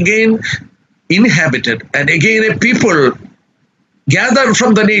are again inhabited, and again a people gathered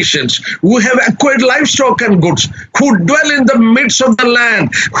from the nations, who have acquired livestock and goods, who dwell in the midst of the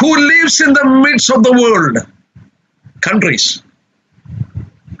land, who lives in the midst of the world. Countries.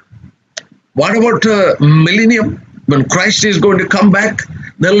 What about millennium? When Christ is going to come back,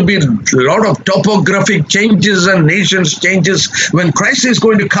 there will be a lot of topographic changes and nations changes. When Christ is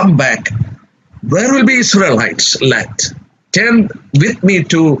going to come back, where will be Israelites land? Turn with me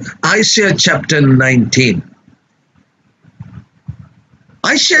to Isaiah chapter 19.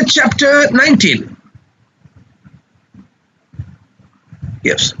 Isaiah chapter 19.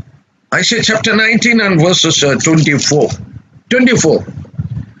 Yes. Isaiah chapter 19 and verses 24. 24.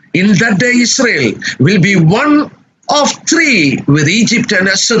 In that day Israel will be one of 3 with Egypt and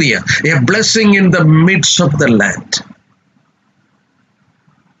Assyria, a blessing in the midst of the land.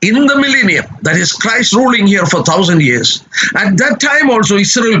 In the millennium, that is Christ ruling here for 1,000 years, at that time also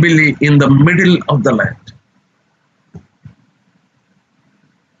Israel will be in the middle of the land.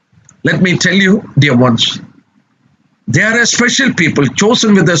 Let me tell you, dear ones, they are a special people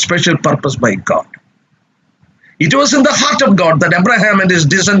chosen with a special purpose by God. It was in the heart of God that Abraham and his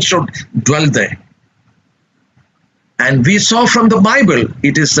descendants should dwell there. And we saw from the Bible,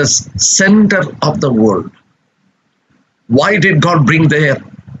 it is the center of the world. Why did God bring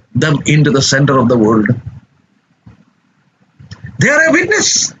them into the center of the world? They are a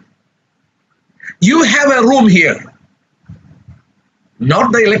witness. You have a room here,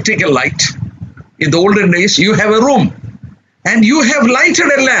 not the electrical light. In the olden days, you have a room and you have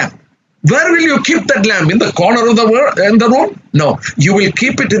lighted a lamp. Where will you keep that lamp? In the corner of the room? No, you will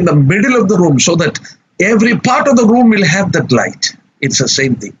keep it in the middle of the room so that every part of the room will have that light. It's the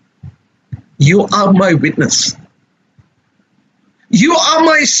same thing. You are my witness. You are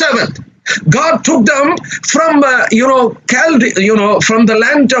my servant. God took them from, from the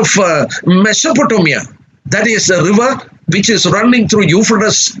land of Mesopotamia. That is a river which is running through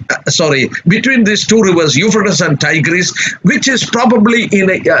between these 2 rivers, Euphrates and Tigris, which is probably in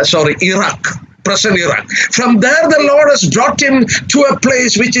Iraq. Present Iraq. From there, the Lord has brought him to a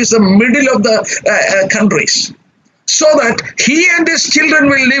place which is the middle of the countries, so that he and his children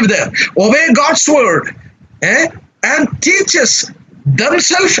will live there, obey God's word, and teach us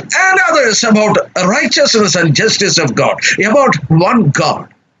themselves and others about righteousness and justice of God, about one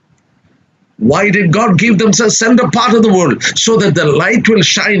God. Why did God give them the center part of the world? So that the light will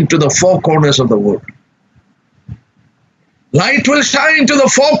shine to the 4 corners of the world. Light will shine to the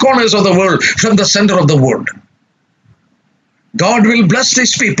 4 corners of the world from the center of the world. God will bless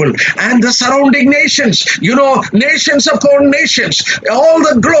these people and the surrounding nations, nations upon nations, all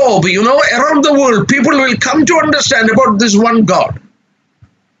the globe, around the world. People will come to understand about this one God.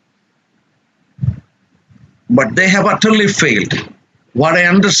 But they have utterly failed. What I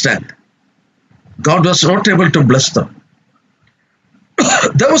understand, God was not able to bless them.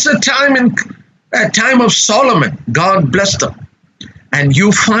 There was a time of Solomon, God blessed them. And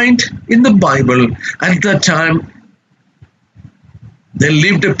you find in the Bible, at that time, they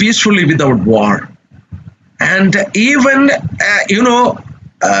lived peacefully without war. And even,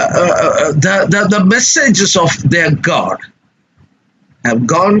 the messages of their God have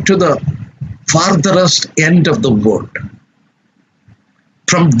gone to the farthest end of the world.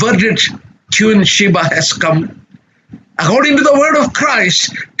 From where did Queen Sheba has come? According to the word of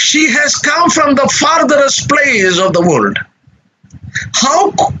Christ, she has come from the farthest place of the world.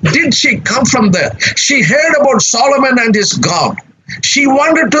 How did she come from there? She heard about Solomon and his God. She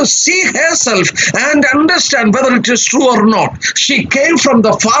wanted to see herself and understand whether it is true or not. She came from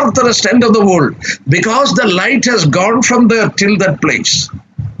the farthest end of the world because the light has gone from there till that place.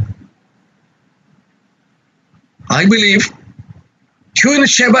 I believe Queen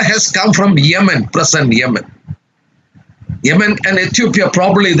Sheba has come from Yemen, present Yemen. Yemen and Ethiopia,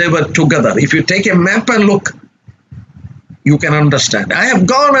 probably they were together. If you take a map and look, you can understand. I have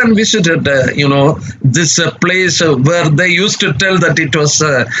gone and visited, this place where they used to tell that it was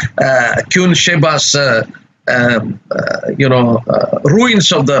Queen Sheba's,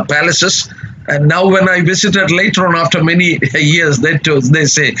 ruins of the palaces. And now when I visited later on after many years, they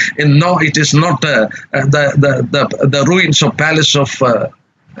say, no, it is not the ruins of palace of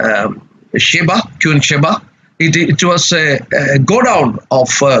Sheba, Queen Sheba. It was a go down of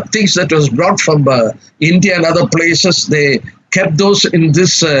things that was brought from India and other places. They kept those in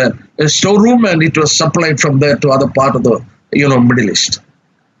this storeroom, and it was supplied from there to other part of the Middle East.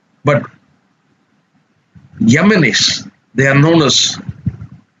 But Yemenis, they are known as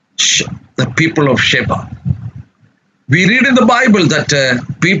the people of Sheba. We read in the Bible that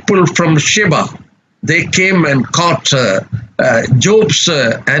people from Sheba, they came and caught Job's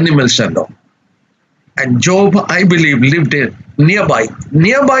animals and all. And Job, I believe, lived nearby.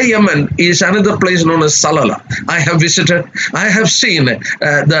 Nearby Yemen is another place known as Salalah. I have visited. I have seen the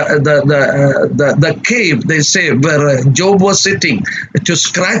cave, they say, where Job was sitting to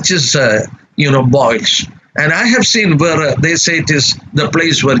scratch his, boils. And I have seen where they say it is the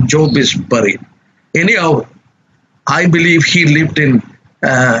place where Job is buried. Anyhow, I believe he lived in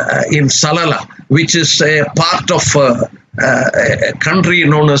Salalah, which is a part of a country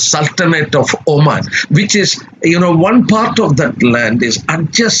known as Sultanate of Oman, which is, one part of that land is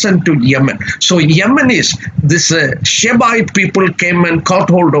adjacent to Yemen. So Yemen is, this Shebite people came and caught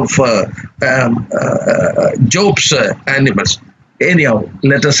hold of Job's animals. Anyhow,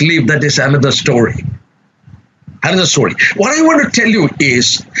 let us leave. That is another story. Another story. What I want to tell you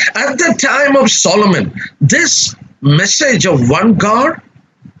is, at the time of Solomon, this message of one God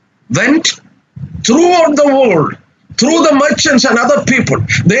went throughout the world, through the merchants and other people.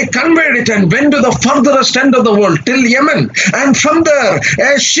 They conveyed it and went to the furthest end of the world, till Yemen. And from there,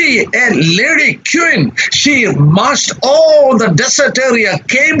 as she, a lady queen, she marched all the desert area,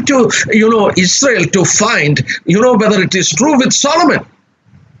 came to, Israel to find, whether it is true with Solomon.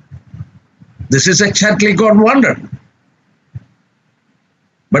 This is exactly God wanted.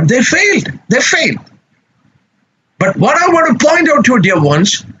 But they failed. They failed. But what I want to point out to you, dear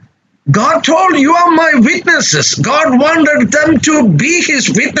ones, God told, you are my witnesses. God wanted them to be his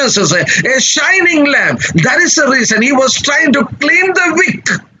witnesses, a shining lamp. That is the reason he was trying to clean the wick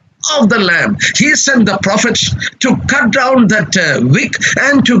of the lamp. He sent the prophets to cut down that wick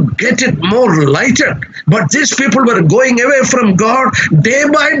and to get it more lighted. But these people were going away from God day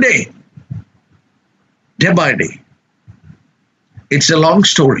by day. Day by day. It's a long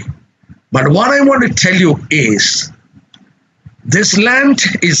story. But what I want to tell you is, this land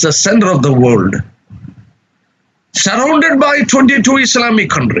is the center of the world, surrounded by 22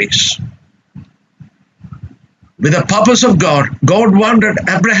 Islamic countries. With the purpose of God, God wanted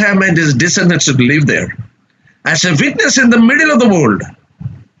Abraham and his descendants to live there as a witness in the middle of the world,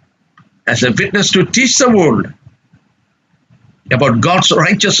 as a witness to teach the world about God's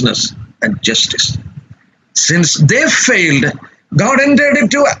righteousness and justice. Since they failed, God entered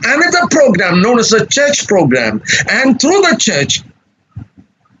into another program known as the church program. And through the church,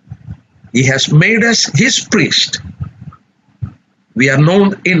 he has made us his priest. We are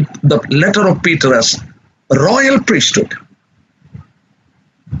known in the letter of Peter as royal priesthood.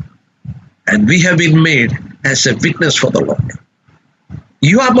 And we have been made as a witness for the Lord.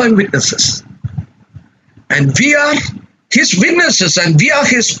 You are my witnesses. And we are his witnesses, and we are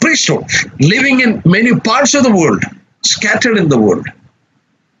his priesthood, living in many parts of the world, scattered in the world.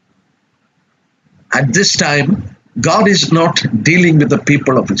 At this time, God is not dealing with the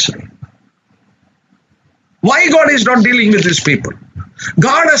people of Israel. Why God is not dealing with these people?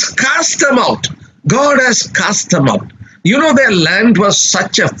 God has cast them out. God has cast them out. Their land was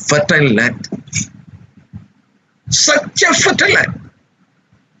such a fertile land. Such a fertile land.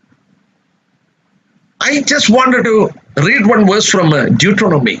 I just wanted to read one verse from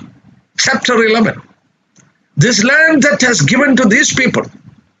Deuteronomy, chapter 11. This land that has given to these people.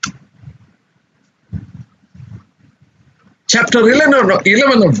 Chapter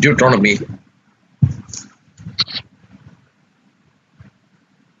 11 of Deuteronomy.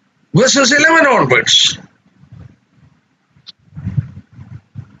 Verses 11 onwards.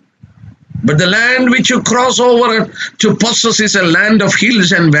 But the land which you cross over to possess is a land of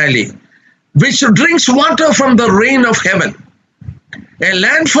hills and valley, which drinks water from the rain of heaven. A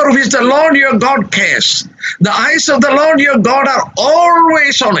land for which the Lord your God cares. The eyes of the Lord your God are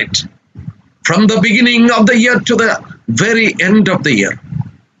always on it, from the beginning of the year to the very end of the year.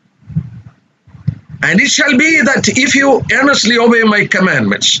 And it shall be that if you earnestly obey my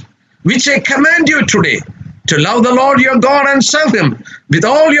commandments, which I command you today, to love the Lord your God and serve him with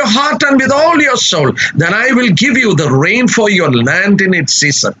all your heart and with all your soul, then I will give you the rain for your land in its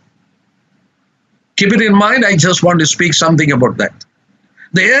season. Keep it in mind, I just want to speak something about that.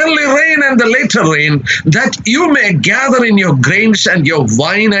 The early rain and the later rain, that you may gather in your grains and your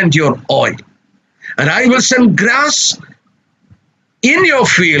wine and your oil. And I will send grass in your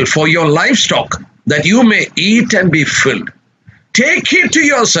field for your livestock, that you may eat and be filled. Take heed to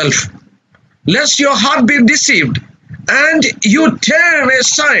yourself, lest your heart be deceived, and you turn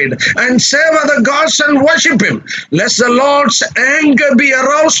aside and serve other gods and worship him, lest the Lord's anger be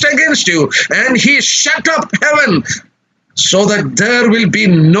aroused against you, and he shut up heaven, so that there will be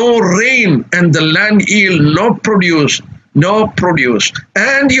no rain, and the land yield no produce,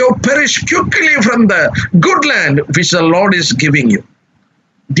 and you perish quickly from the good land which the Lord is giving you.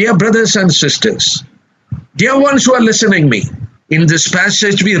 Dear brothers and sisters, dear ones who are listening me, in this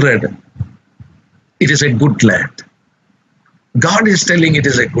passage we read, it is a good land. God is telling it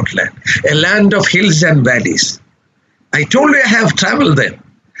is a good land, a land of hills and valleys. I told you I have traveled there.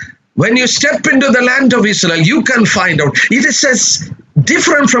 When you step into the land of Israel, you can find out it is as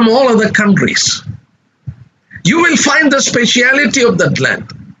different from all other countries. You will find the speciality of that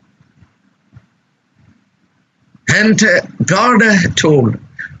land. And God told,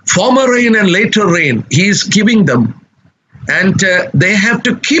 former rain and later rain, he is giving them. And they have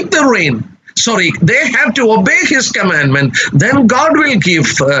to keep the rain. They have to obey his commandment. Then God will give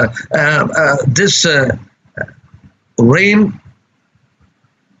this rain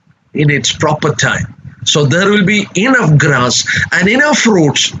in its proper time. So there will be enough grass and enough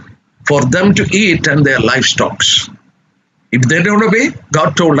fruits for them to eat and their livestock. If they don't obey,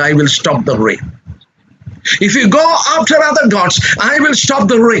 God told, I will stop the rain. If you go after other gods, I will stop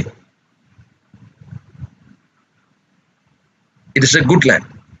the rain. It is a good land.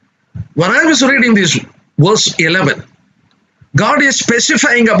 When I was reading this verse 11, God is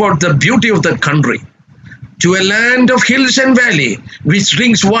specifying about the beauty of the country. To a land of hills and valley, which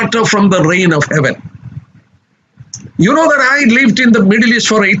drinks water from the rain of heaven. You know that I lived in the Middle East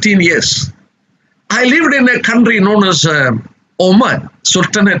for 18 years. I lived in a country known as Oman,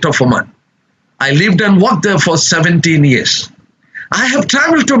 Sultanate of Oman. I lived and worked there for 17 years. I have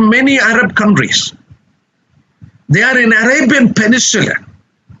traveled to many Arab countries. They are in Arabian Peninsula,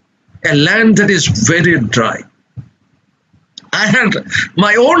 a land that is very dry. I had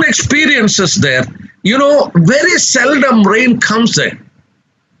my own experiences there. You know, very seldom rain comes there.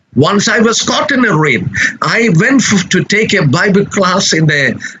 Once I was caught in a rain. I went to take a Bible class in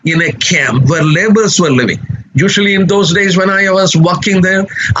a camp where laborers were living. Usually in those days when I was working there,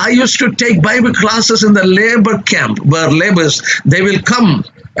 I used to take Bible classes in the labor camp where laborers, they will come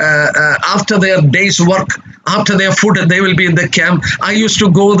after their day's work, after their food, they will be in the camp. I used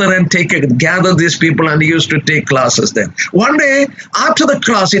to go there and gather these people, and I used to take classes there. One day after the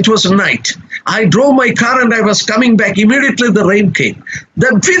class, it was night. I drove my car and I was coming back. Immediately the rain came.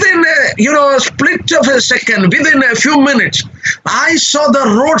 Within a split of a second, within a few minutes, I saw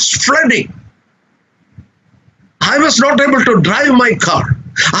the roads flooding. I was not able to drive my car.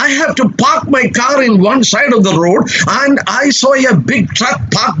 I have to park my car in one side of the road, and I saw a big truck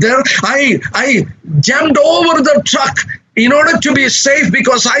parked there. I jumped over the truck in order to be safe,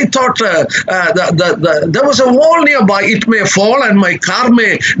 because I thought there was a wall nearby. It may fall and my car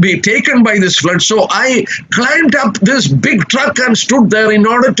may be taken by this flood. So I climbed up this big truck and stood there in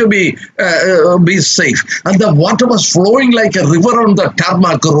order to be safe. And the water was flowing like a river on the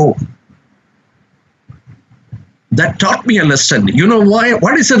tarmac road. That taught me a lesson. You know why?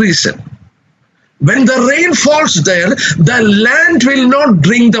 What is the reason? When the rain falls there, the land will not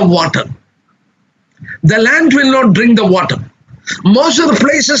drink the water. The land will not drink the water. Most of the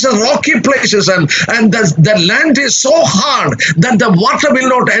places are rocky places, and the land is so hard that the water will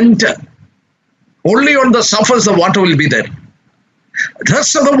not enter. Only on the surface the water will be there. The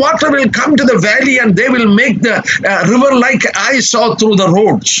rest of the water will come to the valley, and they will make the river like I saw through the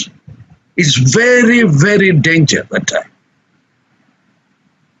roads. It's very, very dangerous that time.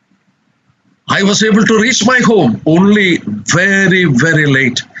 I was able to reach my home only very, very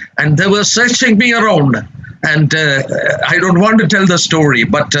late. And they were searching me around. And I don't want to tell the story,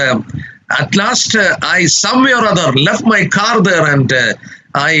 but at last I somewhere or other left my car there, and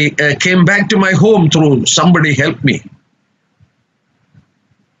I came back to my home through somebody helped me.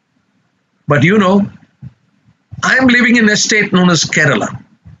 But you know, I am living in a state known as Kerala.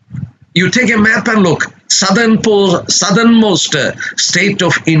 You take a map and look, southernmost state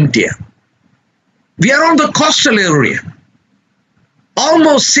of India. We are on the coastal area.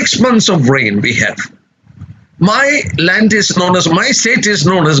 Almost 6 months of rain we have. My land is known as, my state is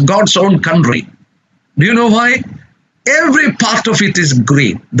known as God's own country. Do you know why? Every part of it is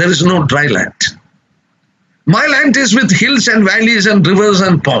green. There is no dry land. My land is with hills and valleys and rivers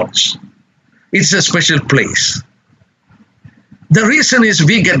and ponds. It's a special place. The reason is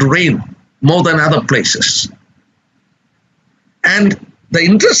we get rain more than other places. And the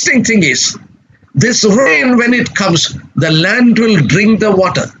interesting thing is, this rain, when it comes, the land will drink the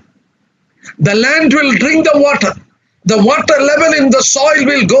water. The land will drink the water. The water level in the soil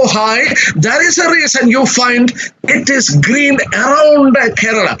will go high. That is the reason you find it is green around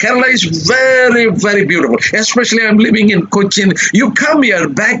Kerala. Kerala is very, very beautiful. Especially I'm living in Cochin. You come here,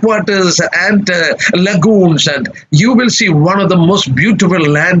 backwaters and lagoons, and you will see one of the most beautiful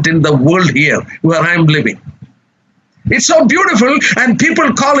land in the world here where I'm living. It's so beautiful, and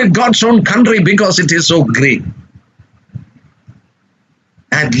people call it God's own country because it is so green.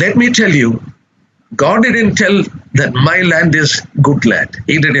 And let me tell you, God didn't tell that my land is good land.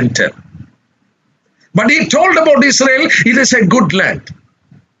 He didn't tell. But he told about Israel, it is a good land.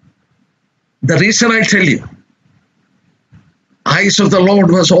 The reason I tell you, eyes of the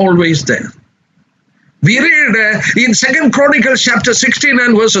Lord was always there. We read in 2 Chronicles chapter 16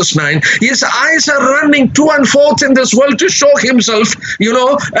 and verses 9, his eyes are running to and forth in this world to show himself,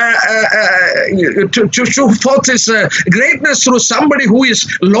 to show forth his greatness through somebody who is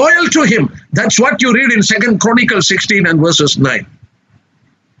loyal to him. That's what you read in 2 Chronicles 16 and verses 9.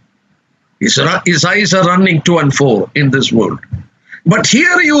 His eyes are running to and fro in this world. But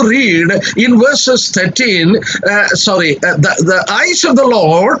here you read in verses 13, the eyes of the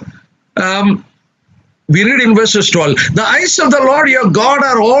Lord, we read in verses 12, the eyes of the Lord your God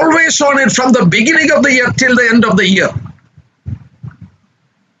are always on it from the beginning of the year till the end of the year.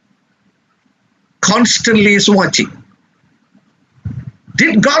 Constantly is watching.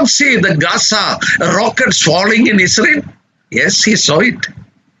 Did God see the Gaza rockets falling in Israel? Yes, he saw it.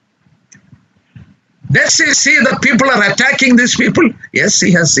 Does he see that people are attacking these people? Yes,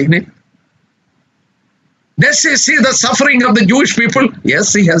 he has seen it. Does he see the suffering of the Jewish people?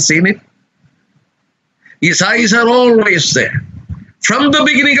 Yes, he has seen it. His eyes are always there, from the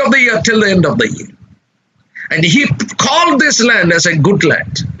beginning of the year till the end of the year. And he called this land as a good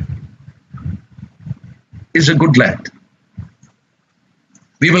land. It's a good land.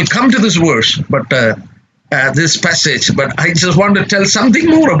 We will come to this verse, but this passage, but I just want to tell something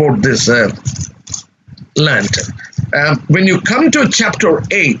more about this land. When you come to chapter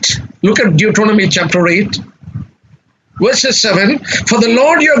 8, look at Deuteronomy chapter 8. Verses 7, for the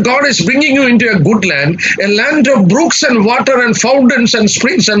Lord your God is bringing you into a good land, a land of brooks and water and fountains and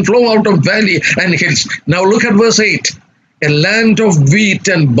springs and flow out of valley and hills. Now look at verse 8, a land of wheat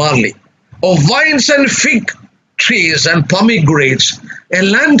and barley, of vines and fig trees and pomegranates, a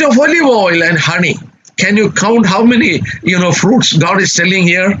land of olive oil and honey. Can you count how many, fruits God is telling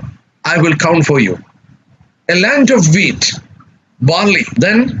here? I will count for you. A land of wheat, barley,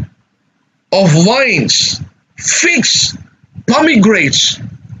 then of vines, figs, pomegranates,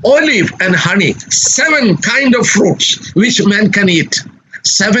 olive and honey. 7 kind of fruits which man can eat.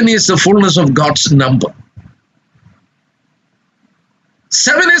 7 is the fullness of God's number.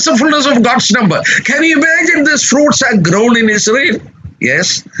 7 is the fullness of God's number. Can you imagine these fruits are grown in Israel?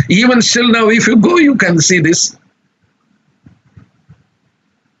 Yes. Even still now, if you go, you can see this.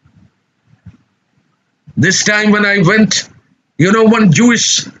 This time when I went, one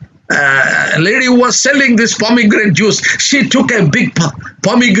Jewish lady who was selling this pomegranate juice, she took a big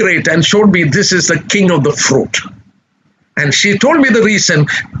pomegranate and showed me this is the king of the fruit. And she told me the reason.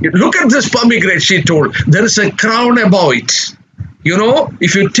 Look at this pomegranate, she told. There is a crown above it.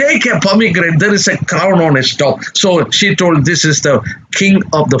 If you take a pomegranate, there is a crown on its top. So she told this is the king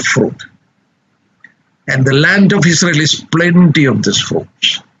of the fruit. And the land of Israel is plenty of this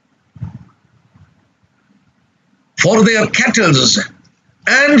fruits. For their cattle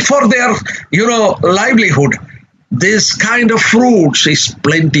and for their, livelihood, this kind of fruits is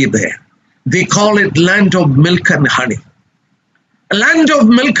plenty there. They call it land of milk and honey. A land of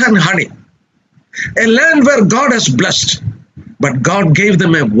milk and honey. A land where God has blessed. But God gave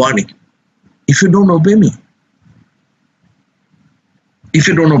them a warning. If you don't obey me,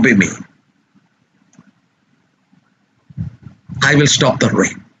 I will stop the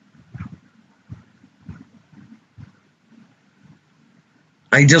rain.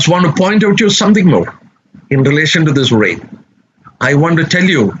 I just want to point out to you something more in relation to this rain. I want to tell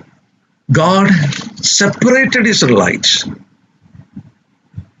you, God separated Israelites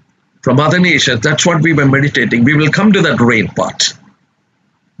from other nations. That's what we were meditating. We will come to that rain part.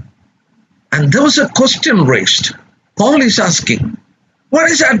 And there was a question raised. Paul is asking, what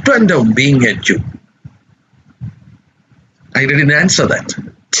is the advantage of being a Jew? I didn't answer that.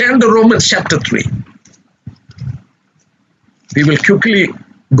 Turn to Romans chapter 3. We will quickly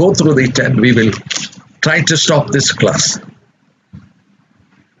go through it and we will try to stop this class.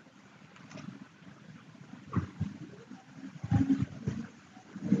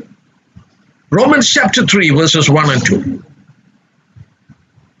 Romans chapter 3 verses 1 and 2.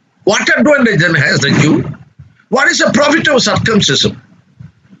 What advantage then has the Jew? What is the profit of circumcision?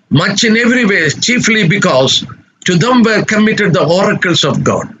 Much in every way, chiefly because to them were committed the oracles of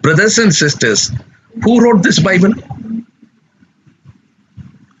God. Brothers and sisters, who wrote this Bible?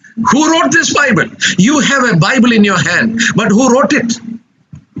 Who wrote this Bible? You have a Bible in your hand, but who wrote it?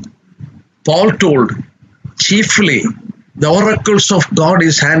 Paul told, chiefly the oracles of God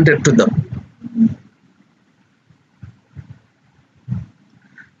is handed to them.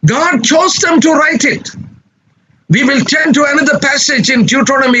 God chose them to write it. We will turn to another passage in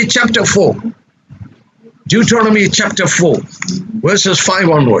Deuteronomy chapter 4. Deuteronomy chapter 4, verses 5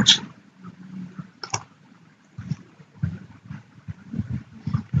 onwards.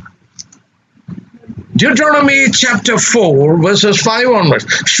 Deuteronomy chapter 4, verses 5 onwards.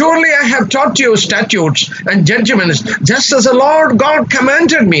 Surely I have taught you statutes and judgments, just as the Lord God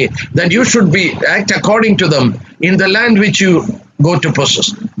commanded me, that you should act according to them in the land which you go to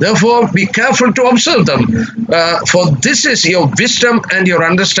possess. Therefore, be careful to observe them, for this is your wisdom and your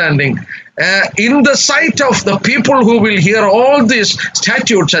understanding in the sight of the people who will hear all these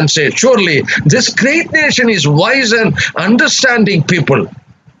statutes and say, surely this great nation is wise and understanding people.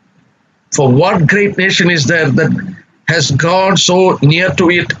 For what great nation is there that has God so near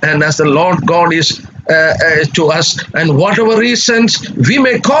to it, and as the Lord God is to us, and whatever reasons we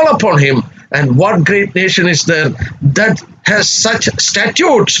may call upon him, and what great nation is there that has such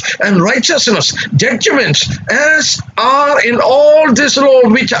statutes and righteousness, judgments, as are in all this law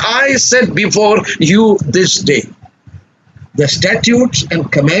which I set before you this day. The statutes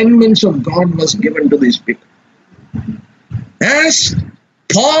and commandments of God was given to these people. As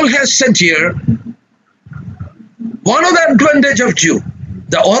Paul has said here, one of the advantage of Jew,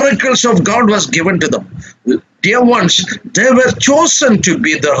 the oracles of God was given to them. Dear ones, they were chosen to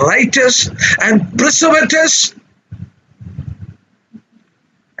be the writers and preservators,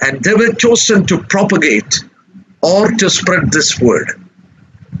 and they were chosen to propagate or to spread this word.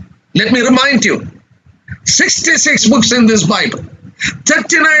 Let me remind you, 66 books in this Bible,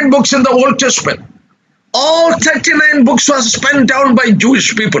 39 books in the Old Testament. All 39 books were spent down by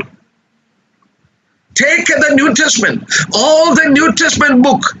Jewish people. Take the New Testament. All the New Testament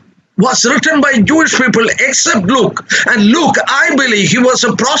book was written by Jewish people except Luke. And Luke, I believe, he was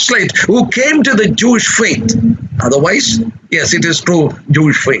a proselyte who came to the Jewish faith. Otherwise, yes, it is true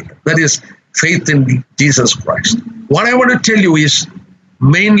Jewish faith. That is faith in Jesus Christ. What I want to tell you is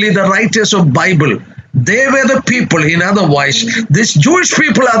mainly the writers of Bible. They were the people. In other words, these Jewish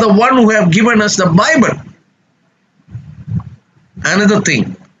people are the one who have given us the Bible. Another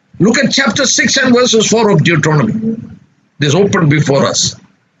thing, look at chapter 6 and verses 4 of Deuteronomy. This opened before us.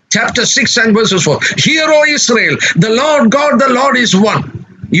 Chapter 6 and verses 4. Hear, O Israel, the Lord God, the Lord is one.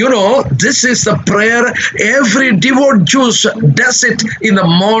 You know, this is the prayer every devout Jew does it in the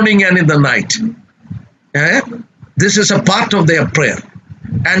morning and in the night. This is a part of their prayer.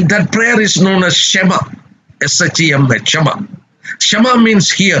 And that prayer is known as Shema. S-H-E-M-A, Shema. Shema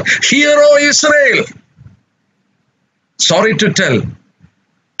means hear. Hear, O Israel. Sorry to tell.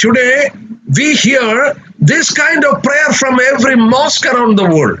 Today, we hear this kind of prayer from every mosque around the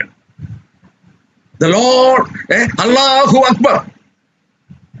world. The Lord, Allahu Akbar.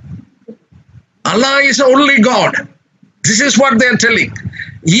 Allah is the only God. This is what they are telling.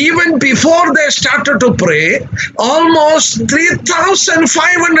 Even before they started to pray, almost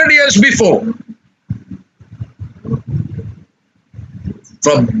 3,500 years before,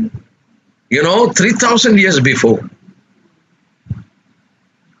 from, 3,000 years before,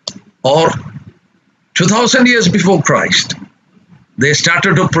 or 2,000 years before Christ, they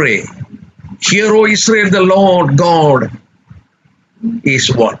started to pray. Hear, O Israel, the Lord God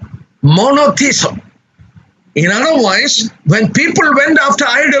is one. Monotheism. In other words, when people went after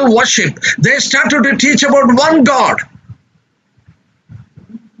idol worship, they started to teach about one God.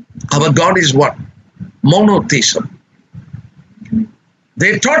 Our God is one. Monotheism.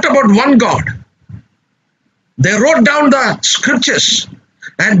 They taught about one God. They wrote down the scriptures.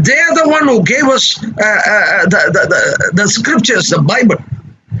 And they are the one who gave us the scriptures, the Bible.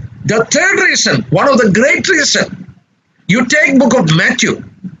 The third reason, one of the great reasons, you take book of Matthew,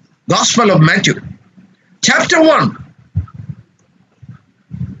 Gospel of Matthew, chapter 1.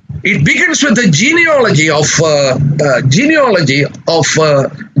 It begins with the genealogy of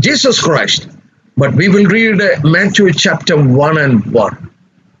Jesus Christ. But we will read Matthew chapter 1 and 1.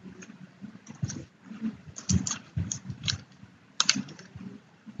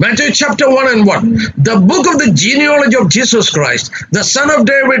 Matthew chapter 1 and 1. The book of the genealogy of Jesus Christ, the son of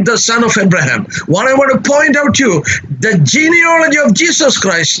David, the son of Abraham. What I want to point out to you, the genealogy of Jesus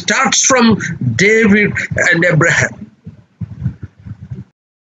Christ starts from David and Abraham.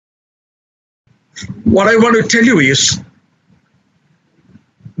 What I want to tell you is,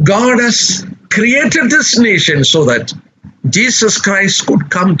 God has created this nation so that Jesus Christ could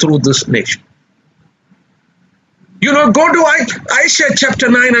come through this nation. You know, go to Isaiah chapter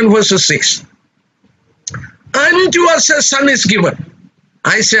 9 and verse 6. Unto us a son is given.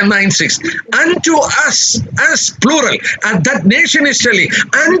 Isaiah 9:6. Unto us, as plural, and that nation is telling,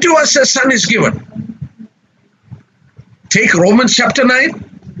 unto us a son is given. Take Romans chapter 9.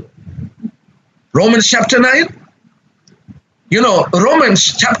 Romans chapter 9. You know,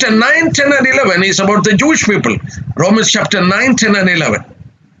 Romans chapter 9, 10 and 11 is about the Jewish people. Romans chapter 9, 10 and 11.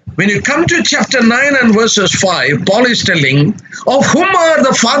 When you come to chapter 9 and verses 5, Paul is telling, of whom are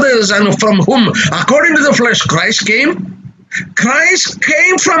the fathers and from whom, according to the flesh, Christ came? Christ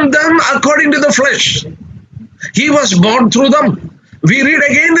came from them according to the flesh. He was born through them. We read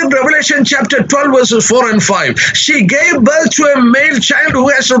again in Revelation chapter 12 verses 4 and 5. She gave birth to a male child who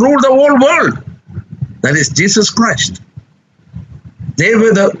has to rule the whole world. That is Jesus Christ. They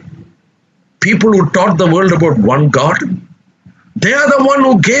were the people who taught the world about one God. They are the one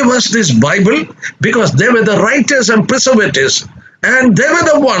who gave us this Bible because they were the writers and preservators, and they were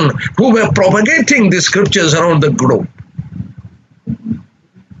the one who were propagating the scriptures around the globe.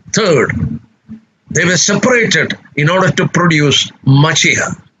 Third, they were separated in order to produce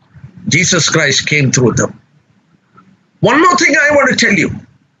Mashiach. Jesus Christ came through them. One more thing I want to tell you.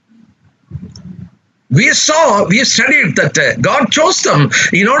 We studied that God chose them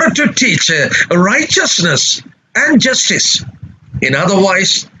in order to teach righteousness and justice. In other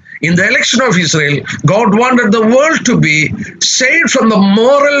words, in the election of Israel, God wanted the world to be saved from the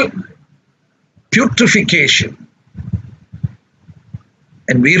moral putrefaction.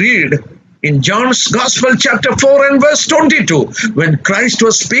 And we read in John's Gospel chapter 4 and verse 22, when Christ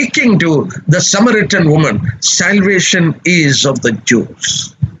was speaking to the Samaritan woman, salvation is of the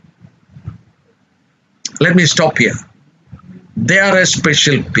Jews. Let me stop here. They are a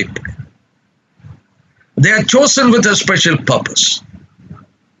special people. They are chosen with a special purpose.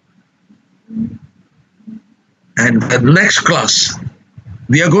 And the next class,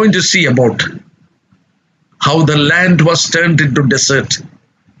 we are going to see about how the land was turned into desert.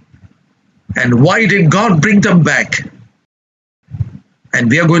 And why did God bring them back? And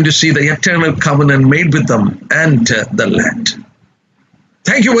we are going to see the eternal covenant made with them and the land.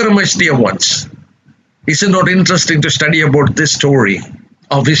 Thank you very much, dear ones. Is it not interesting to study about this story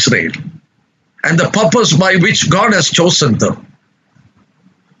of Israel and the purpose by which God has chosen them?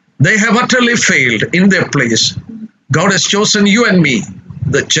 They have utterly failed in their place. God has chosen you and me,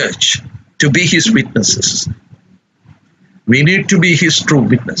 the church, to be his witnesses. We need to be his true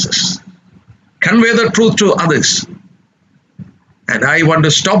witnesses. Convey the truth to others. And I want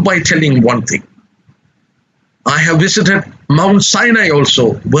to stop by telling one thing. I have visited Mount Sinai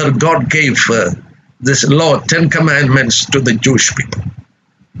also, where God gave this law, 10 commandments to the Jewish people.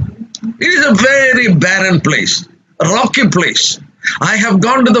 It is a very barren place, a rocky place. I have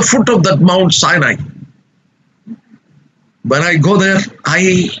gone to the foot of that Mount Sinai. When I go there,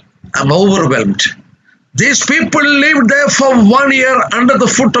 I am overwhelmed. These people lived there for 1 year under the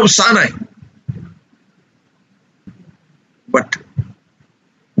foot of Sinai. But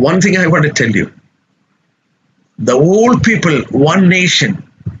one thing I want to tell you, the whole people, one nation,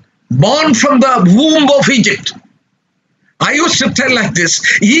 born from the womb of Egypt. I used to tell like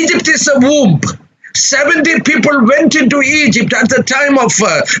this, Egypt is a womb. 70 people went into Egypt at the time of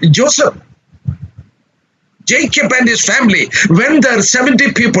Joseph. Jacob and his family went there,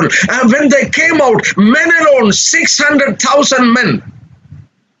 70 people. And when they came out, men alone, 600,000 men.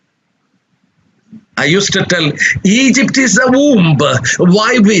 I used to tell, Egypt is the womb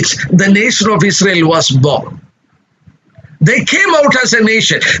by which the nation of Israel was born. They came out as a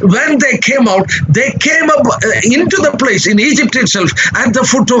nation. When they came out, they came up into the place in Egypt itself at the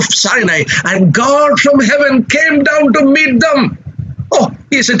foot of Sinai, and God from heaven came down to meet them. Oh,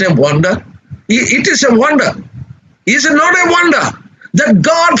 is it a wonder? It is a wonder. Is it not a wonder that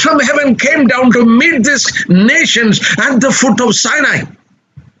God from heaven came down to meet these nations at the foot of Sinai?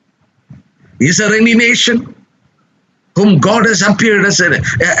 Is there any nation whom God has appeared as a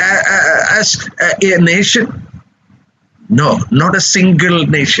nation? No, not a single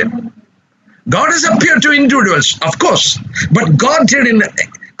nation. God has appeared to individuals, of course, but God didn't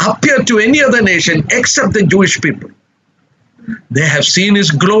appear to any other nation except the Jewish people. They have seen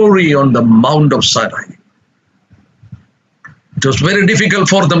his glory on the Mount of Sinai. It was very difficult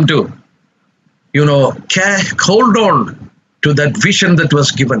for them to, hold on to that vision that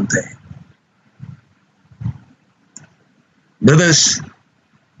was given there. Brothers,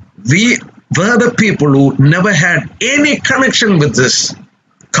 we were the people who never had any connection with this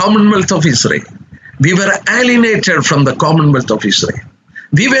Commonwealth of Israel. We were alienated from the Commonwealth of Israel.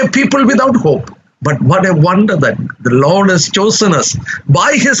 We were people without hope. But what a wonder that the Lord has chosen us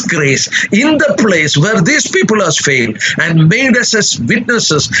by his grace in the place where these people have failed and made us as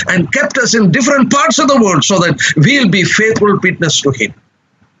witnesses and kept us in different parts of the world so that we'll be faithful witness to him.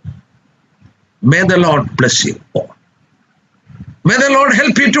 May the Lord bless you all. May the Lord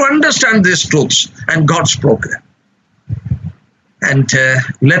help you to understand these truths and God's program. And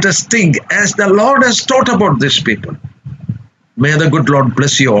let us think as the Lord has taught about these people. May the good Lord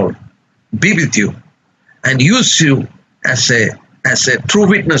bless you all, be with you, and use you as a true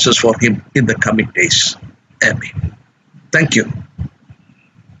witnesses for him in the coming days. Amen. Thank you.